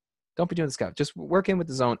 Don't be doing the scav. Just work in with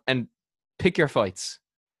the zone and pick your fights.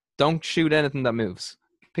 Don't shoot anything that moves.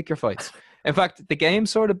 Pick your fights. In fact, the game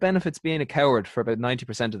sort of benefits being a coward for about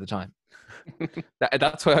 90% of the time.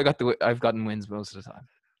 That's why I've gotten wins most of the time.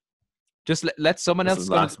 Just let someone else.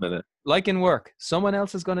 Last minute. Like in work, someone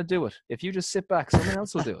else is going to do it. If you just sit back, someone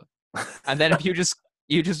else will do it. And then if you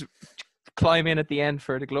just climb in at the end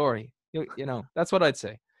for the glory, you know, that's what I'd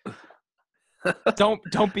say.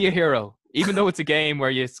 Don't be a hero, even though it's a game where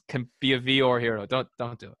you can be a VR hero. Don't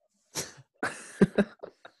do it.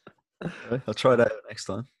 I'll try that out next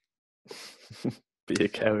time. Be a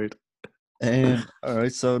coward. All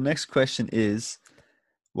right. So next question is,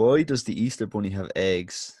 why does the Easter Bunny have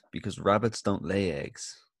eggs? Because rabbits don't lay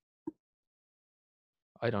eggs.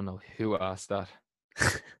 I don't know who asked that.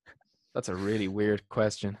 That's a really weird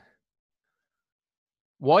question.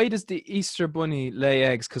 Why does the Easter Bunny lay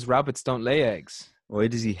eggs? Because rabbits don't lay eggs. Why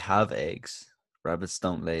does he have eggs? Rabbits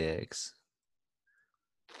don't lay eggs.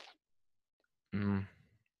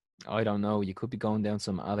 I don't know. You could be going down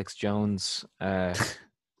some Alex Jones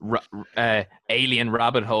alien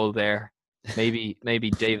rabbit hole there. Maybe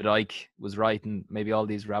David Icke was right, and maybe all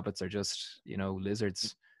these rabbits are just,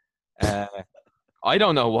 lizards. I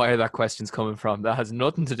don't know where that question's coming from. That has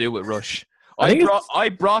nothing to do with Rush. I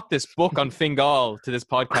brought this book on Fingal to this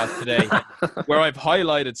podcast today, where I've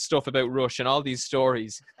highlighted stuff about Rush and all these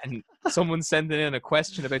stories, and someone's sending in a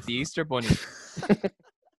question about the Easter Bunny.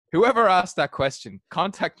 Whoever asked that question,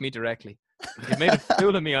 contact me directly. You've made a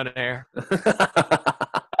fool of me on air.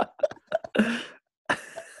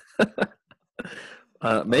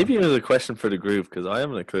 Maybe it was a question for the group, because I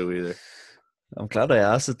haven't a clue either. I'm glad I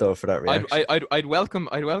asked it though for that reaction. I'd welcome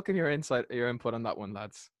your input on that one,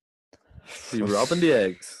 lads. You robbing the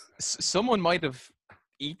eggs? Someone might have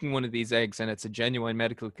eaten one of these eggs, and it's a genuine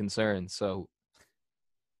medical concern. So,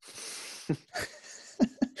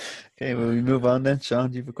 okay, will we move on then?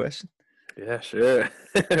 Sean, do you have a question? Yeah, sure.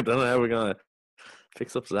 I don't know how we're gonna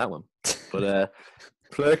fix up to that one, but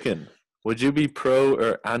Plurkin, would you be pro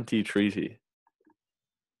or anti-treaty?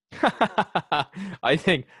 I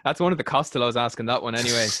think that's one of the Costellos asking that one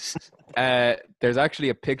anyway. There's actually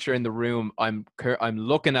a picture in the room. I'm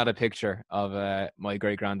looking at a picture of my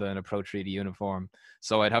great granddad in a pro treaty uniform,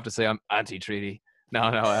 so I'd have to say I'm anti-treaty. No.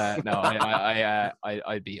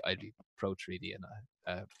 I'd be pro treaty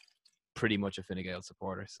and pretty much a Fine Gael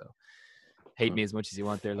supporter. So hate me as much as you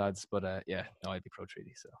want there, lads. But I'd be pro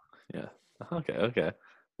treaty. So yeah, okay.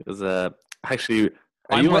 Because actually,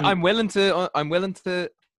 I'm willing to.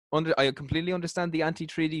 I completely understand the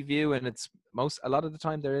anti-treaty view, and a lot of the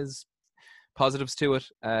time there is positives to it.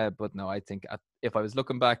 But no, I think if I was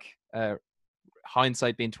looking back,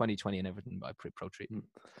 hindsight being 20/20 and everything, I'd pro treaty.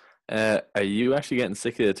 Are you actually getting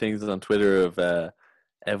sick of the things on Twitter of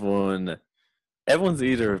everyone's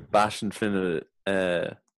either bashing Sinn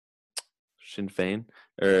Féin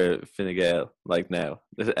or Fine Gael like now?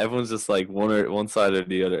 Everyone's just like one side or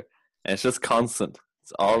the other, and it's just constant.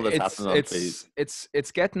 It's all that's happening on feed.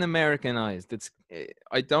 It's getting Americanized.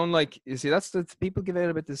 I don't like. You see, that's the people give out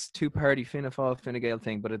about this two-party Fianna Fáil, Fine Gael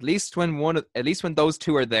thing. But at least when those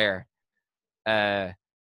two are there,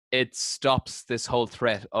 it stops this whole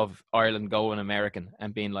threat of Ireland going American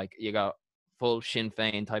and being like, you got full Sinn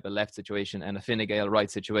Féin type of left situation and a Fine Gael right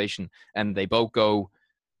situation, and they both go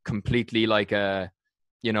completely like they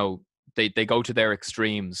go to their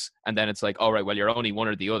extremes, and then it's like, all right, well, you're only one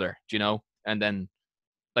or the other, do you know? And then,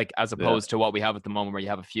 like, as opposed to what we have at the moment, where you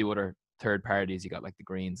have a few other third parties, you got like the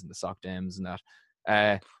Greens and the Soc Dems and that.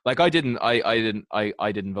 Like I didn't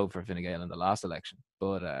vote for Fine Gael in the last election,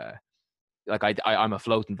 but I'm a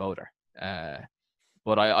floating voter.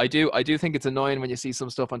 But I do think it's annoying when you see some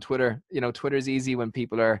stuff on Twitter. Twitter's easy when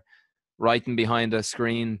people are writing behind a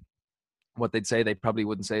screen what they'd say. They probably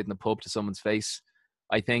wouldn't say it in the pub to someone's face.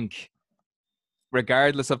 I think,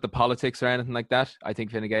 regardless of the politics or anything like that, I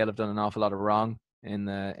think Fine Gael have done an awful lot of wrong in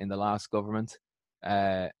the last government.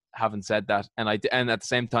 Having said that, and at the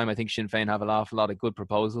same time, I think Sinn Féin have an awful lot of good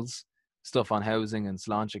proposals, stuff on housing and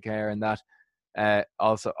Sláinte care and that.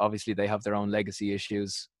 Also, obviously, they have their own legacy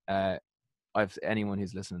issues. Anyone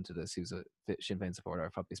who's listening to this who's a Sinn Féin supporter,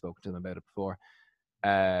 I've probably spoken to them about it before.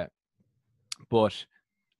 But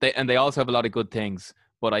they also have a lot of good things.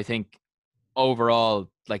 But I think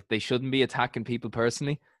overall, like, they shouldn't be attacking people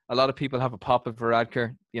personally. A lot of people have a pop at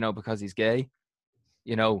Varadkar, because he's gay.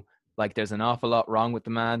 Like, there's an awful lot wrong with the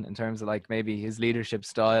man in terms of, like, maybe his leadership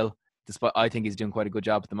style. Despite, I think he's doing quite a good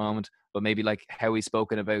job at the moment, but maybe like how he's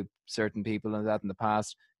spoken about certain people and that in the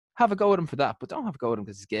past. Have a go at him for that, but don't have a go at him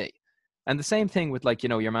because he's gay. And the same thing with, like,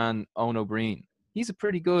 your man Owen O'Brien. He's a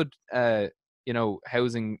pretty good,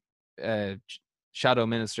 housing shadow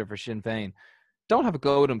minister for Sinn Féin. Don't have a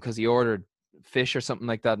go at him because he ordered fish or something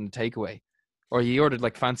like that in takeaway, or he ordered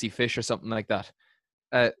like fancy fish or something like that.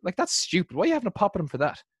 Like, that's stupid. Why are you having a pop at him for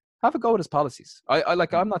that? Have a go at his policies.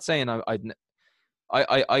 I'm not saying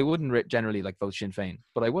I wouldn't generally like vote Sinn Féin,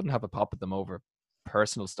 but I wouldn't have a pop at them over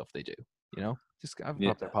personal stuff they do. Just have a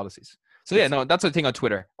pop at their policies. So yeah, no, that's the thing on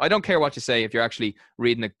Twitter. I don't care what you say if you're actually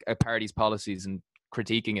reading a party's policies and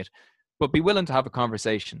critiquing it, but be willing to have a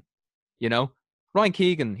conversation. Ryan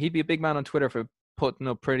Keegan, he'd be a big man on Twitter for putting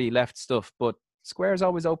up pretty left stuff, but Square's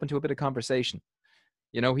always open to a bit of conversation.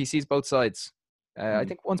 He sees both sides. I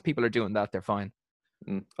think once people are doing that, they're fine.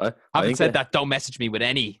 Having said that, don't message me with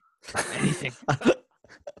anything.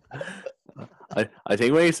 I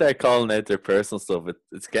think when you start calling out their personal stuff,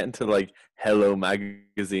 it's getting to like Hello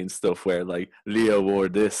Magazine stuff where like Leo wore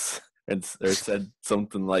this or said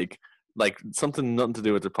something like something nothing to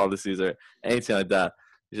do with their policies or anything like that.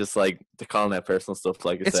 just like they're calling out personal stuff.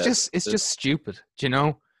 Like I It's said, just stupid. Do you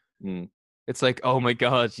know? Mm. It's like, oh my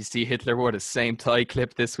God, you see Hitler wore the same tie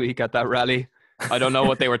clip this week at that rally. I don't know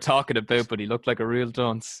what they were talking about, but he looked like a real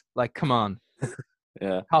dunce. Like, come on,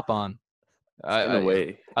 Yeah, hop on. in a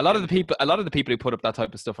way. A lot of the people who put up that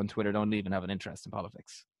type of stuff on Twitter don't even have an interest in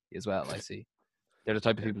politics as well. I see. They're the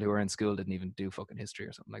type of people who were in school, didn't even do fucking history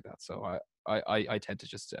or something like that. So I tend to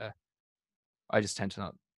just I just tend to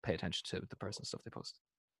not pay attention to the personal stuff they post.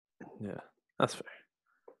 Yeah, that's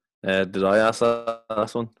fair. Did I ask that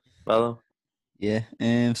last one, Ballo? Yeah.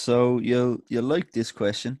 So you'll like this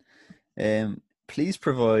question. Please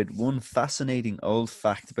provide one fascinating old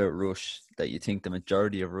fact about Rush that you think the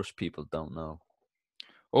majority of Rush people don't know.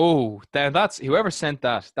 Oh, that's whoever sent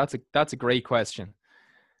that. That's a great question.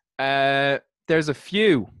 There's a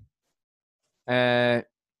few.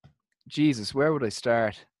 Jesus, where would I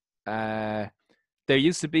start? There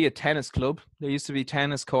used to be a tennis club. There used to be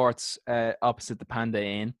tennis courts opposite the Panda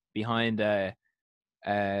Inn, behind where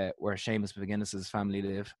Seamus McGuinness's family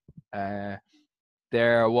live.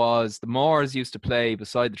 There was the Moors used to play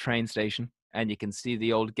beside the train station, and you can see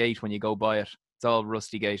the old gate when you go by it. It's all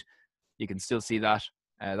rusty gate. You can still see that.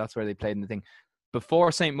 That's where they played in the thing.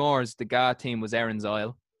 Before St. Maur's, the GA team was Erin's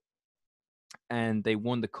Isle, and they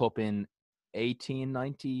won the cup in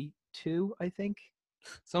 1892, I think.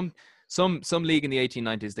 Some league in the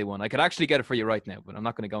 1890s they won. I could actually get it for you right now, but I'm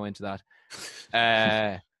not going to go into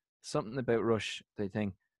that. Something about Rush, they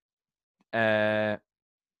think.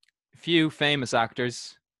 Few famous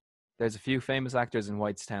actors. There's a few famous actors in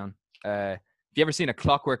Whitestown. Have you ever seen A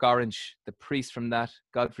Clockwork Orange? The priest from that,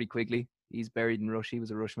 Godfrey Quigley. He's buried in Rush. He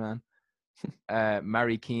was a Rush man.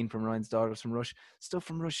 Mary Keane from Ryan's Daughters from Rush. Stuff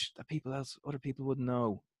from Rush that other people wouldn't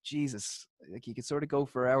know. Jesus, like you could sort of go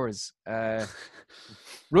for hours.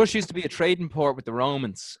 Rush used to be a trading port with the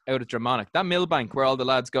Romans out at Dromonic. That Millbank where all the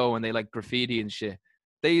lads go and they like graffiti and shit.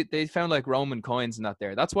 They found like Roman coins and that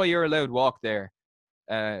there. That's why you're allowed to walk there,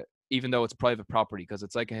 even though it's private property, because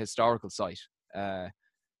it's like a historical site.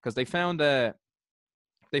 Because they found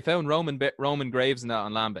Roman graves and that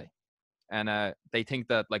on Lambay. And they think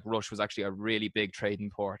that like Rush was actually a really big trading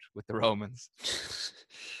port with the Romans.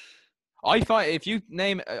 I find if you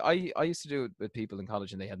name, I used to do it with people in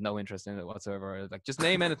college and they had no interest in it whatsoever. Like just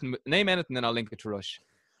name anything, then I'll link it to Rush.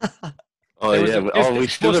 Oh yeah, we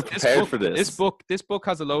should have prepared for this. This book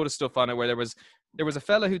has a load of stuff on it where there was a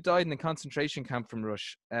fella who died in a concentration camp from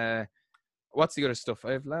Rush. What's the other stuff?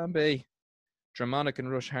 I have Lambay, Dromonic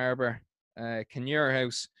and Rush Harbour, Kinnear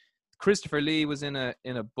House. Christopher Lee was in a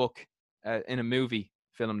book. In a movie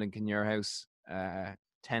filmed in Kinnear House,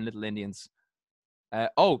 10 Little Indians.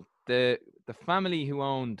 The family who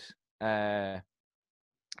owned the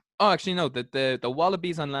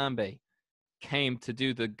Wallabies on Lambay came to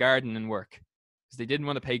do the gardening work because they didn't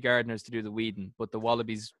want to pay gardeners to do the weeding, but the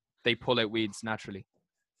Wallabies, they pull out weeds naturally.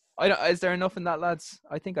 Is there enough in that, lads?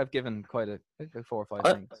 I think I've given quite 4 or 5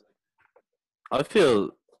 things. I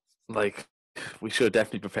feel like we should have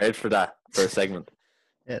definitely prepared for that for a segment.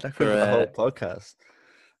 Yeah, that could be a whole podcast.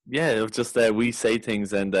 Yeah, it was just we say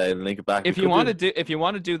things and link it back. If you want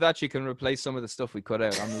to do that, you can replace some of the stuff we cut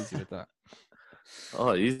out. I'm easy with that.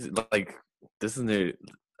 Oh, like this is nearly.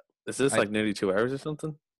 Is this like nearly 2 hours or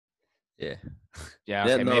something? Yeah. Yeah.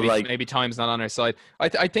 Okay, no, maybe time's not on our side.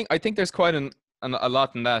 I think there's quite a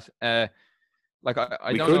lot in that. Like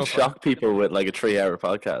I don't know. We could shock people with like a 3-hour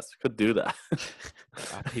podcast. We could do that.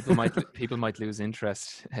 People might lose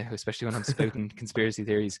interest, especially when I'm spouting conspiracy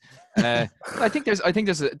theories. I think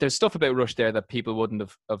there's stuff about Rush there that people wouldn't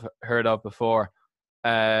have heard of before.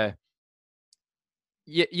 Yeah.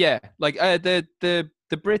 Like the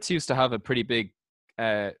Brits used to have a pretty big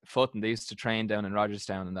foot, and they used to train down in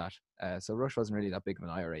Rogerstown and that. So Rush wasn't really that big of an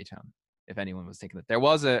IRA town, if anyone was thinking it. There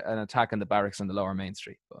was an attack on the barracks on the Lower Main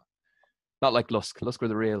Street, but not like Lusk. Lusk were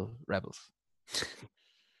the real rebels.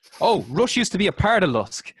 Oh, Rush used to be a part of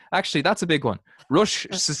Lusk. Actually, that's a big one. Rush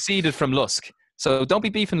seceded from Lusk. So don't be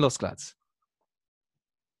beefing Lusk, lads.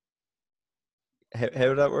 How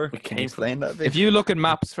did that work? Can you explain that a bit? If you look at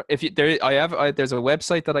maps, there's a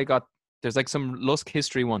website that I got. There's like some Lusk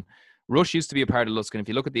history one. Rush used to be a part of Lusk, and if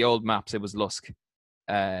you look at the old maps, it was Lusk.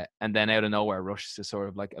 And then out of nowhere, Rush just sort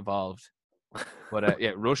of like evolved. But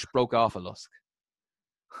yeah, Rush broke off of Lusk.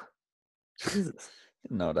 Jesus.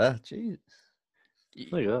 Didn't know that. Jesus. Oh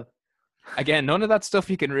my God. Again, none of that stuff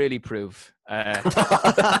you can really prove.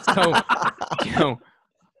 So, you know.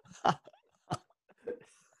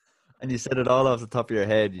 And you said it all off the top of your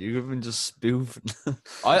head. You've been just spoofing.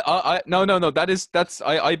 No. That's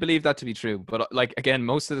I believe that to be true. But like again,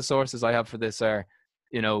 most of the sources I have for this are,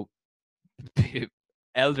 you know,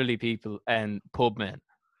 elderly people and pub men.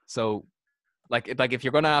 So, like if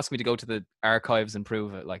you're going to ask me to go to the archives and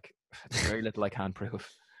prove it, like there's very little I can prove.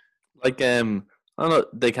 Like I don't know,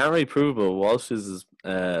 they can't really prove, but Walsh is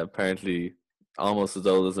apparently almost as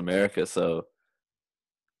old as America. So,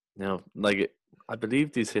 like I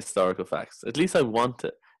believe these historical facts. At least I want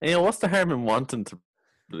it. And what's the harm in wanting to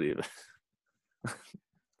believe it?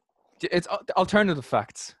 It's alternative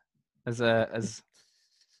facts, as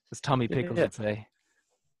Tommy Pickles would say.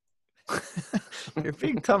 You're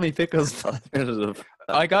big Tommy Pickles. Alternative.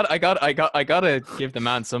 I gotta give the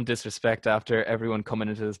man some disrespect after everyone coming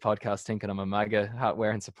into this podcast thinking I'm a MAGA hat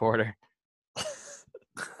wearing supporter.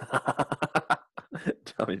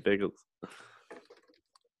 Tommy Pickles.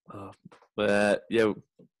 But yeah,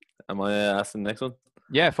 am I asking the next one?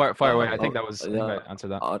 Yeah, fire away. I think I answered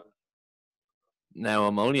that. Now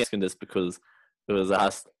I'm only asking this because it was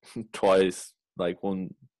asked twice, like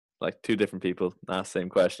two different people asked the same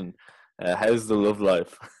question. How's the love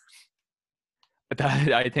life?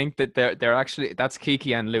 I think that they're actually, that's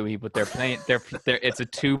Kiki and Louis, but they're playing. It's a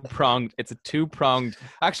two pronged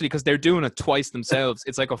actually, because they're doing it twice themselves.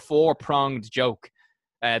 It's like a 4-pronged joke.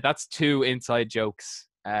 That's 2 inside jokes.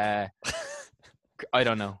 I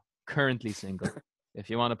don't know. Currently single. If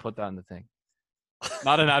you want to put that in the thing,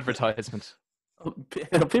 not an advertisement.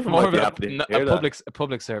 People More might of be happy to hear a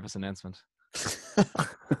public service announcement.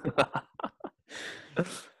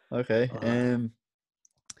 Okay.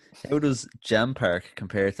 How does Jam Park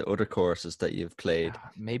compare to other courses that you've played?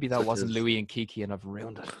 Maybe that wasn't Louis and Kiki, and I've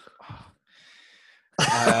ruined it.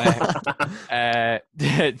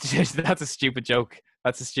 That's a stupid joke.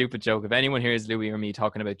 If anyone hears Louis or me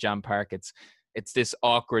talking about Jam Park, it's this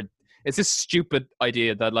awkward. It's this stupid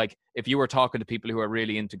idea that, like, if you were talking to people who are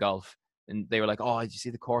really into golf and they were like, "Oh, did you see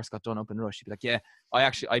the course got done up in Rush?" You'd be like, "Yeah,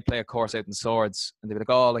 I play a course out in Swords," and they'd be like,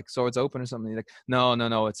 "Oh, like Swords Open or something?" And you're like,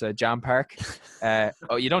 "No, it's a Jam Park."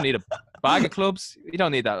 Oh, you don't need a bag of clubs. You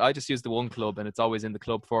don't need that. I just use the one club, and it's always in the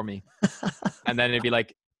club for me. And then it'd be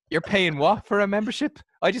like, "You're paying what for a membership?"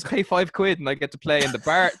 I just pay £5 and I get to play in the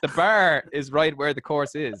bar. The bar is right where the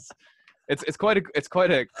course is. It's quite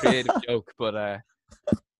a creative joke, but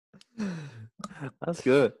that's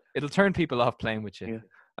good. It'll turn people off playing with you.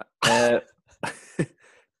 Yeah.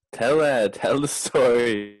 Tell the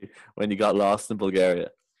story when you got lost in Bulgaria.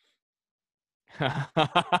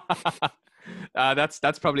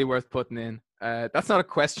 That's probably worth putting in. That's not a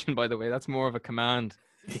question, by the way. That's more of a command.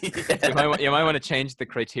 Yeah. You might want to change the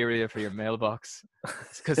criteria for your mailbox,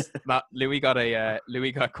 because Louis got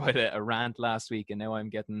quite a rant last week, and now I'm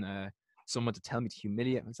getting someone to tell me to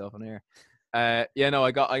humiliate myself on air. I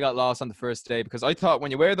got lost on the first day because I thought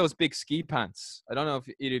when you wear those big ski pants, I don't know if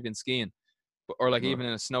you've been skiing, or like even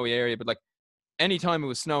in a snowy area, but like anytime it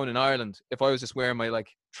was snowing in Ireland, if I was just wearing my like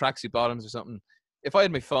tracksuit bottoms or something, if I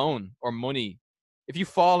had my phone or money, if you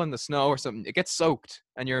fall in the snow or something, it gets soaked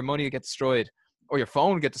and your money gets destroyed, or your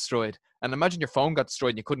phone get destroyed. And imagine your phone got destroyed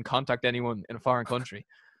and you couldn't contact anyone in a foreign country.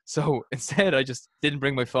 So instead, I just didn't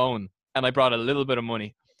bring my phone and I brought a little bit of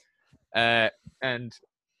money, and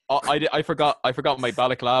I forgot my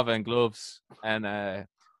balaclava and gloves, and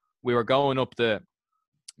we were going up to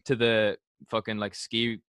the fucking like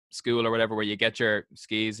ski school or whatever, where you get your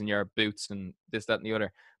skis and your boots and this, that, and the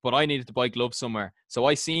other. But I needed to buy gloves somewhere, so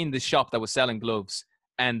I seen this shop that was selling gloves,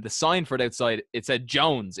 and the sign for it outside, it said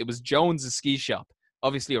Jones. It was Jones's ski shop,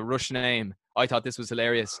 obviously a Russian name. I thought this was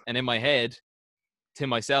hilarious, and in my head, to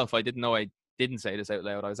myself, I didn't know I didn't say this out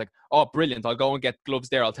loud. I was like, "Oh, brilliant! I'll go and get gloves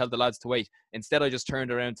there. I'll tell the lads to wait." Instead, I just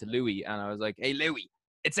turned around to Louis and I was like, "Hey, Louis,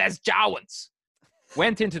 it says Jones."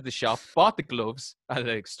 Went into the shop, bought the gloves at an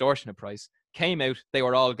extortionate price. Came out, they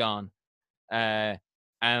were all gone, and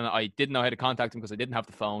I didn't know how to contact them because I didn't have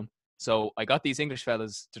the phone. So I got these English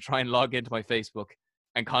fellas to try and log into my Facebook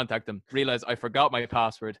and contact them. Realized I forgot my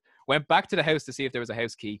password. Went back to the house to see if there was a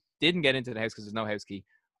house key. Didn't get into the house because there's no house key.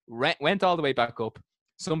 Went all the way back up.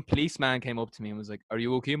 Some policeman came up to me and was like, "Are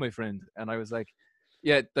you okay, my friend?" And I was like,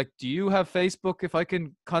 "Yeah, like, do you have Facebook if I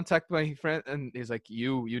can contact my friend?" And he's like,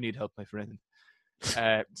 you need help, my friend.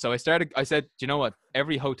 So I said, "Do you know what?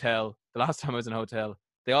 Every hotel, the last time I was in a hotel,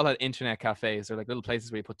 they all had internet cafes. They're like little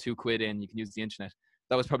places where you put £2 in, you can use the internet."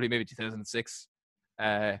 That was probably maybe 2006.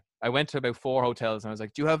 I went to about 4 hotels and I was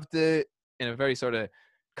like, "Do you have in a very sort of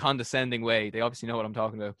condescending way, they obviously know what I'm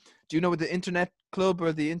talking about, "Do you know what the internet club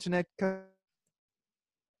or the internet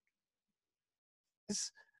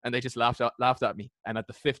And they just laughed at me. And at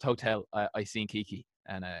the 5th hotel, I seen Kiki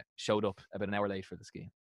and showed up about an hour late for the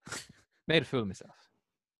ski. Made a fool of myself.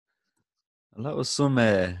 Well, that was some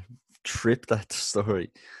trip, that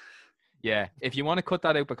story. Yeah, if you want to cut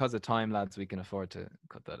that out because of time, lads, we can afford to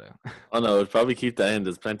cut that out. Oh no, we'll probably keep that in.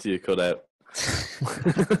 There's plenty to cut out.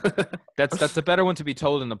 That's a better one to be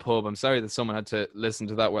told in the pub. I'm sorry that someone had to listen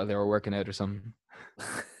to that while they were working out or something,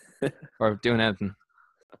 or doing anything.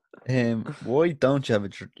 Why don't you have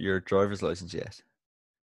your driver's license yet?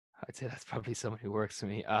 I'd say that's probably someone who works for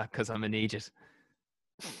me. Because I'm an idiot.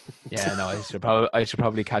 Yeah, no, I should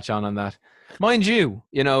probably catch on that. Mind you,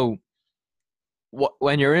 when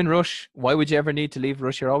you're in rush, why would you ever need to leave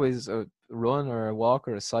rush? You're always a run or a walk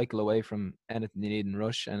or a cycle away from anything you need in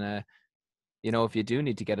rush. And if you do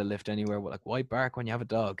need to get a lift anywhere, why bark when you have a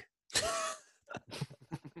dog?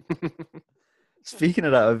 Speaking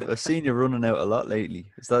of that, I've seen you running out a lot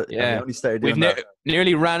lately. Is that have you only started doing that?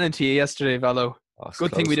 Nearly ran into you yesterday, Valo. Oh,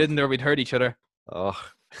 Good thing we didn't, or we'd hurt each other. Oh,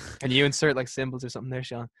 Can you insert like symbols or something there,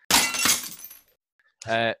 Sean?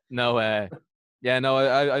 No.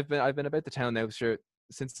 I've been about the town now, sure,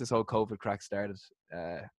 since this whole COVID crack started.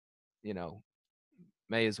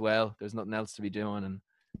 May as well. There's nothing else to be doing, and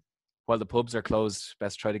while the pubs are closed,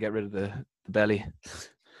 best try to get rid of the belly.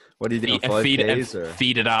 What do you do? 5Ks or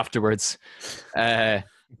feed it afterwards.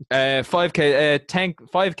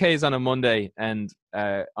 5Ks on a Monday and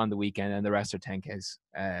on the weekend, and the rest are 10Ks.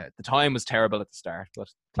 The time was terrible at the start, but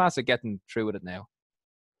classic getting through with it now.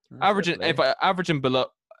 Averaging below,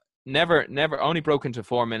 never only broke into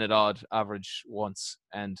 4-minute odd average once,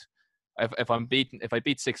 and if I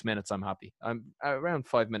beat 6 minutes, I'm happy. I'm around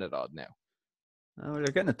 5-minute odd now. Oh, you're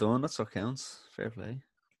getting it done. That's what counts. Fair play.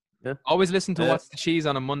 Yeah. Always listen to What's the Cheese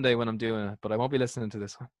on a Monday when I'm doing it, but I won't be listening to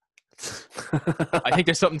this one. I think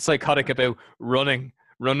there's something psychotic about running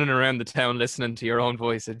around the town listening to your own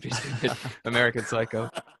voice. It'd be American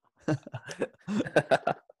Psycho.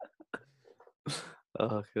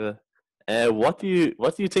 Oh, good. What do you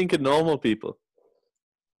think of normal people?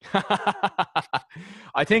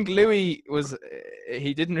 I think Louis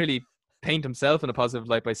he didn't really paint himself in a positive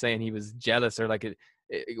light by saying he was jealous or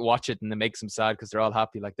watch it and it makes him sad because they're all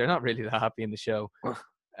happy. Like, they're not really that happy in the show.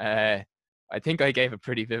 I think I gave a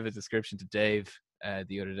pretty vivid description to Dave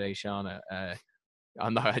the other day, Shauna.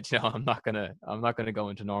 I'm not gonna go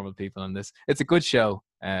into normal people on this. It's a good show.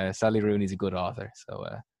 Sally Rooney's a good author, so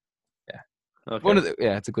yeah. Okay.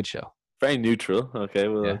 It's a good show. Very neutral. Okay,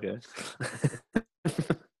 well, Yeah.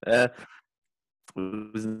 okay.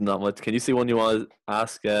 Not much. Can you see one you want to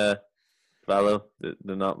ask, Valo?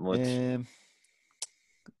 They're not much.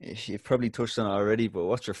 You've probably touched on it already, but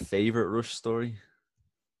what's your favorite Rush story?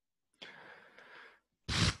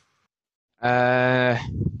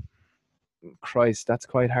 Christ, that's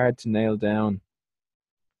quite hard to nail down.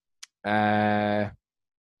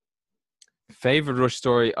 Favorite Rush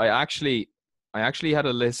story. I actually had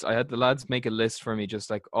a list. I had the lads make a list for me, just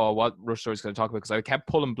like, what Rush stories can I talk about? Because I kept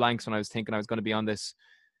pulling blanks when I was thinking I was going to be on this.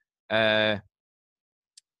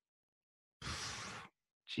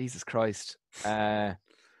 Jesus Christ.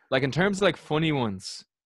 Like, in terms of like funny ones,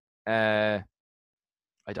 I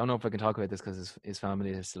don't know if I can talk about this because his family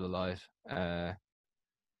is still alive. Let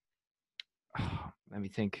me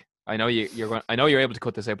think. I know you're able to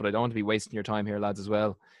cut this out, but I don't want to be wasting your time here, lads, as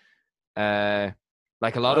well. Like,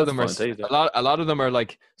 a lot of them are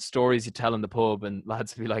like stories you tell in the pub, and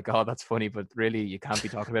lads will be like, "Oh, that's funny," but really, you can't be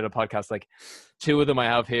talking about a podcast. Like, 2 of them I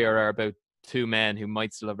have here are about 2 men who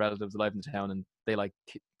might still have relatives alive in town, and they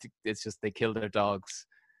it's just they kill their dogs.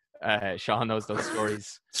 Sean knows those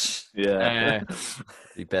stories. Yeah,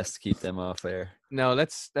 Be best to keep them off air. No,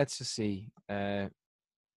 let's just see.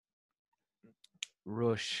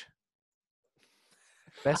 Rush.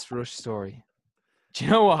 Best Rush story. Do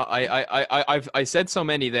you know what? I said so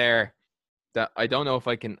many there that I don't know if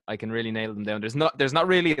I can really nail them down. There's not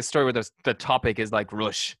really a story where the topic is like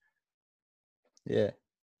Rush. Yeah.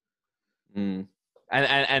 Mm.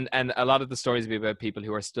 And a lot of the stories would be about people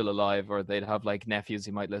who are still alive, or they'd have like nephews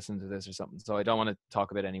who might listen to this or something. So I don't want to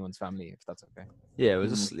talk about anyone's family, if that's okay. Yeah, we'll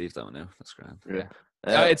just leave that one now. That's grand. Yeah.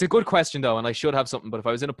 It's a good question though, and I should have something. But if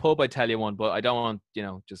I was in a pub, I'd tell you one. But I don't want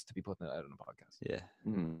just to be putting it out on a podcast. Yeah.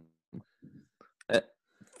 Mm.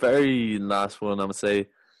 Very last one, I'm gonna say.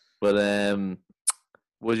 But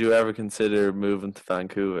would you ever consider moving to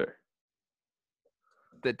Vancouver?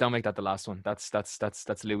 Don't make that the last one. That's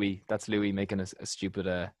Louis. That's Louis making a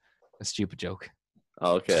stupid joke.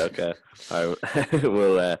 Okay. All right.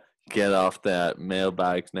 We'll get off that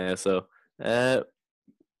mailbag now. So,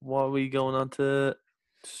 what are we going on to?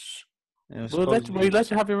 We'll let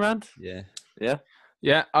you have your rant. Yeah. Yeah.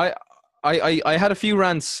 I had a few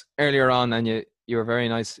rants earlier on, and you were very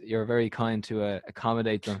nice. You were very kind to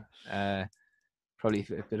accommodate them. Probably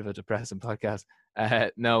a bit of a depressing podcast.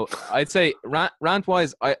 No, I'd say rant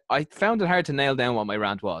wise, I found it hard to nail down what my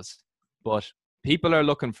rant was, but people are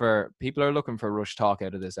looking for Rush talk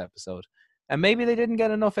out of this episode. And maybe they didn't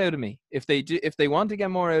get enough out of me. If they want to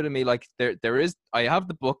get more out of me, like I have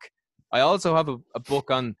the book. I also have a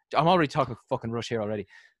book on. I'm already talking fucking Rush here already.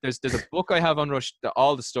 There's a book I have on Rush,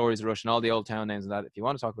 all the stories of Rush and all the old town names and that. If you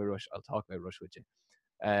want to talk about Rush, I'll talk about Rush with you.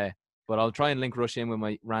 But I'll try and link Rush in with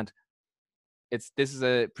my rant. This is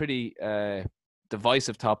a pretty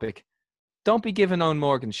divisive topic. Don't be giving Owen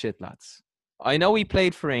Morgan shit, lads. I know he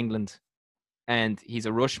played for England, and he's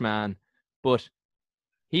a Rush man, but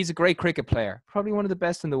he's a great cricket player, probably one of the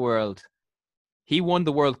best in the world. He won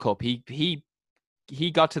the World Cup. He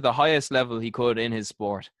got to the highest level he could in his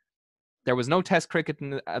sport. There was no Test cricket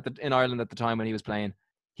in Ireland at the time when he was playing.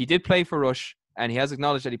 He did play for Rush, and he has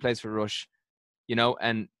acknowledged that he plays for Rush. You know,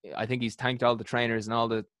 and I think he's thanked all the trainers and all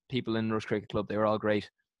the people in Rush Cricket Club. They were all great.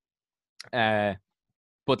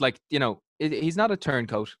 But like, you know, he's not a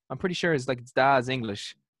turncoat. I'm pretty sure his dad's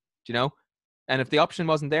English. Do you know? And if the option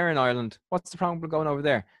wasn't there in Ireland, what's the problem with going over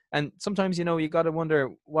there? And sometimes, you know, you got to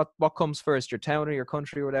wonder what comes first, your town or your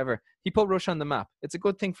country or whatever. He put Rush on the map. It's a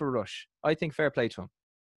good thing for Rush. I think fair play to him.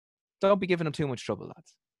 Don't be giving him too much trouble,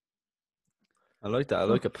 lads. I like that. I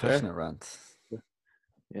like a passionate rant.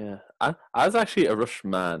 Yeah, I was actually a Rush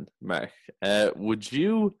man, Mark. Would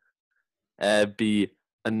you be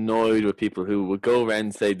annoyed with people who would go around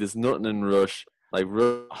and say there's nothing in Rush, like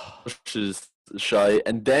Rush is shy,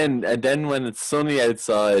 and then when it's sunny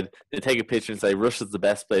outside, they take a picture and say Rush is the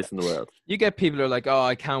best place in the world? You get people who are like, oh,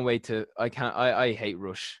 I hate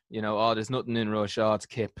Rush. You know, oh, there's nothing in Rush. Oh, it's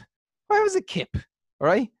Kip. Why was it Kip? All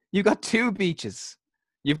right, you got 2 beaches.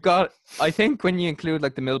 You've got, I think when you include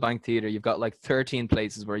like the Millbank Theatre, you've got like 13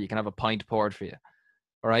 places where you can have a pint poured for you.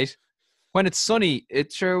 All right. When it's sunny,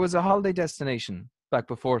 it sure was a holiday destination back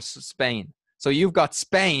before Spain. So you've got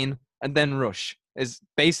Spain and then Rush is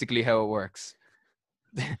basically how it works.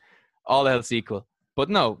 All else equal.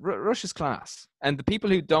 But no, Rush is class. And the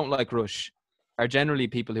people who don't like Rush are generally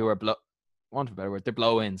people who are, want a better word, they're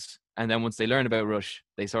blow-ins. And then once they learn about Rush,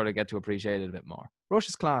 they sort of get to appreciate it a bit more. Rush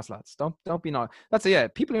is class, lads. Don't be not. That's it. Yeah.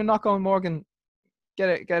 People who are not going Morgan,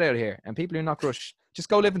 get out of here. And people who are not Rush, just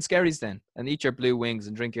go live in Skerries then and eat your blue wings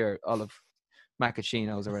and drink your olive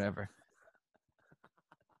macchiatos or whatever.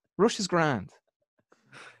 Rush is grand.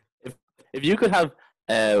 If you could have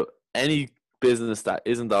any business that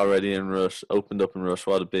isn't already in Rush opened up in Rush,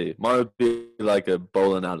 what would it be? Mine would be like a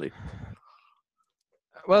bowling alley.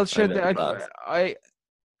 Well, sure.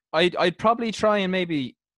 I'd probably try and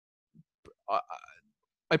maybe.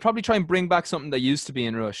 I'd probably try and bring back something that used to be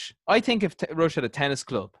in Rush. I think if Rush had a tennis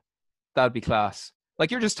club, that'd be class. Like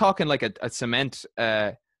you're just talking like a cement,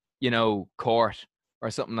 court or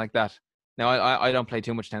something like that. Now I don't play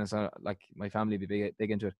too much tennis. Like my family would be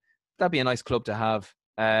big into it. That'd be a nice club to have.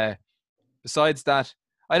 Besides that,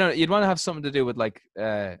 I don't know. You'd want to have something to do with like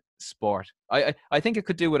sport. I think it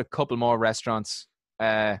could do with a couple more restaurants.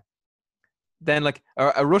 Then like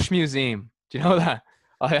a Rush museum. Do you know that?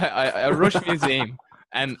 A Rush museum.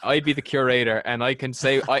 And I'd be the curator, and I can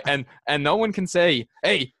say, and no one can say,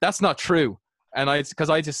 "Hey, that's not true." And because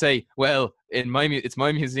I just say, "Well, it's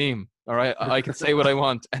my museum, all right. I can say what I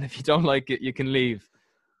want, and if you don't like it, you can leave."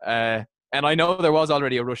 And I know there was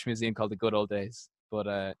already a Rush museum called the Good Old Days,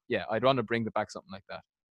 but yeah, I'd want to bring back something like that.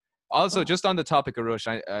 Also, just on the topic of Rush,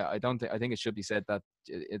 I think it should be said that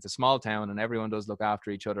it's a small town, and everyone does look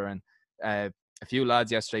after each other. And a few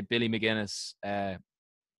lads yesterday, Billy McGuinness.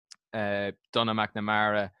 Donna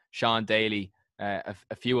McNamara, Sean Daly, a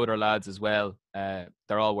few other lads as well. They're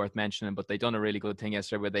all worth mentioning, but they done a really good thing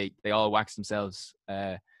yesterday where they all waxed themselves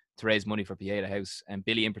to raise money for Pieta House, and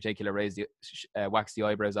Billy in particular waxed the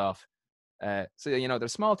eyebrows off. So you know,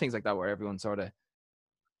 there's small things like that where everyone sort of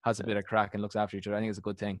has a bit of crack and looks after each other. I think it's a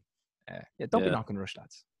good thing. Don't be knocking Rush,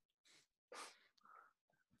 lads.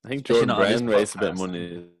 I think Jordan Brown raised a bit of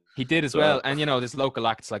money. He did as well, and you know, there's local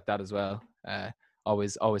acts like that as well.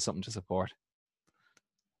 Always something to support.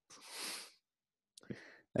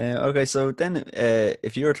 Okay, so then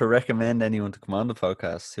if you were to recommend anyone to come on the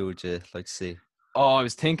podcast, who would you like to see? Oh, I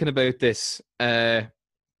was thinking about this. I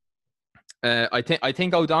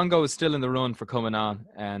think O'Dongo is still in the run for coming on,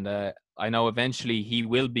 and I know eventually he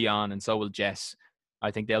will be on, and so will Jess.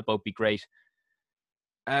 I think they'll both be great.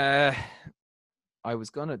 There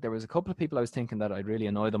was a couple of people I was thinking that I'd really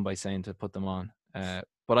annoy them by saying to put them on.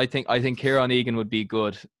 But I think Kieran Egan would be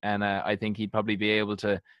good, and I think he'd probably be able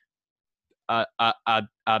to add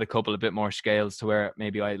a couple of bit more scales to where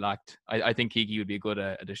maybe I lacked. I think Kiki would be a good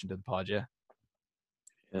addition to the pod. Yeah.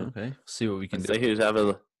 Okay. See what we can do. He'd have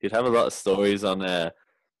a lot of stories on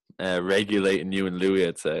regulating you and Louis,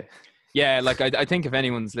 I'd say. Yeah, like I think if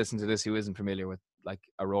anyone's listened to this who isn't familiar with like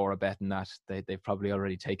Aurora Bet and that, they've probably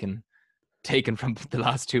already taken taken from the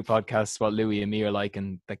last two podcasts what Louis and me are like,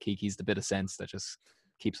 and that Kiki's the bit of sense that just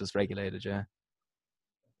keeps us regulated. Yeah.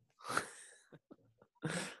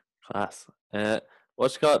 Class.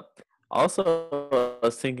 What you got? Also, I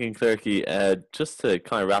was thinking, Clerky, just to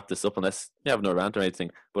kind of wrap this up, unless you have no rant or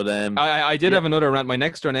anything, but I did yeah. have another rant. My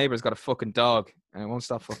next door neighbor's got a fucking dog, and it won't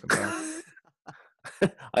stop fucking barking.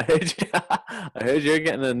 I heard you're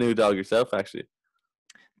getting a new dog yourself, actually.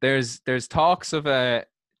 There's talks of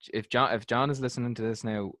if John is listening to this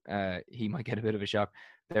now, he might get a bit of a shock.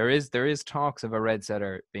 There is talks of a red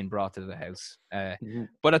setter being brought to the house,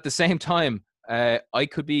 but at the same time, I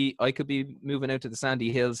could be moving out to the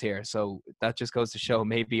Sandy Hills here, so that just goes to show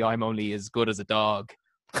maybe I'm only as good as a dog,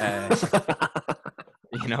 you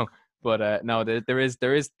know. But no, there is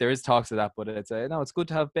talks of that. But it's it's good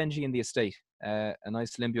to have Benji in the estate, a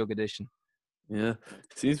nice Limburg edition. Yeah,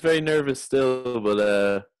 seems very nervous still,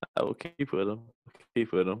 but I will keep with him.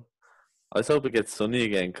 I just hope it gets sunny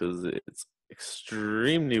again because it's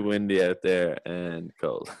extremely windy out there and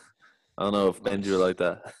cold. I don't know if Benji will like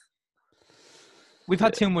that. We've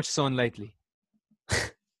had too much sun lately.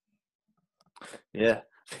 Yeah.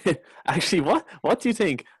 Actually, what do you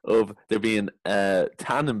think of there being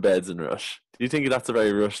tanning beds in Rush? Do you think that's a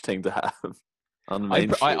very Rush thing to have on the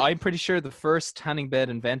main street? I'm pretty sure the first tanning bed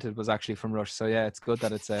invented was actually from Rush. So yeah, it's good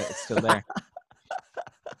that it's still there.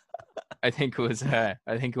 I think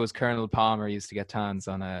it was Colonel Palmer used to get tans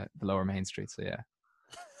on the Lower Main Street. So yeah.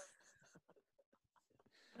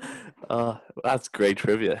 That's great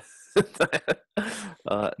trivia.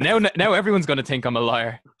 Now everyone's going to think I'm a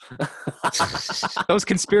liar. Those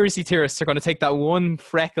conspiracy theorists are going to take that one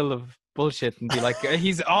freckle of bullshit and be like,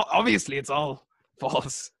 "He's obviously it's all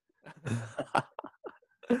false."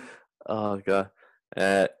 Oh god.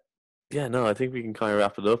 Yeah, no, I think we can kind of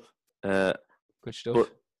wrap it up. Good stuff. But,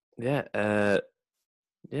 yeah,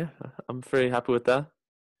 I'm very happy with that.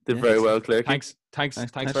 Did very well, Claire. Thanks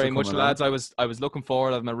very much, lads. I was looking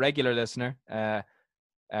forward. I'm a regular listener.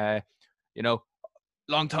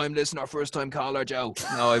 Long time listener, first time caller, Joe.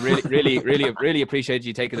 No, I really appreciate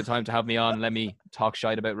you taking the time to have me on and let me talk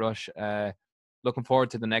shite about Rush. Looking forward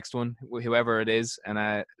to the next one, whoever it is,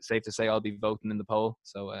 and safe to say I'll be voting in the poll.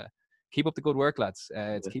 So keep up the good work, lads.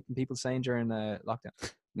 It's keeping people sane during lockdown.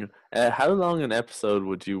 How long an episode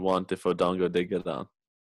would you want if Odongo did get on?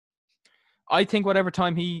 I think whatever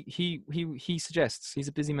time he suggests. He's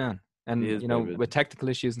a busy man, and with technical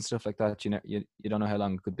issues and stuff like that, you don't know how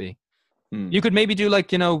long it could be. You could maybe do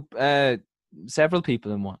several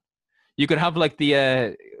people in one. You could have like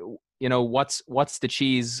the what's the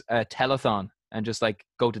cheese telethon and just like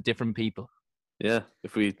go to different people. Yeah,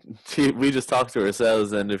 if we just talk to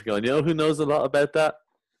ourselves, and if you're going, who knows a lot about that,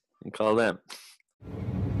 and call them.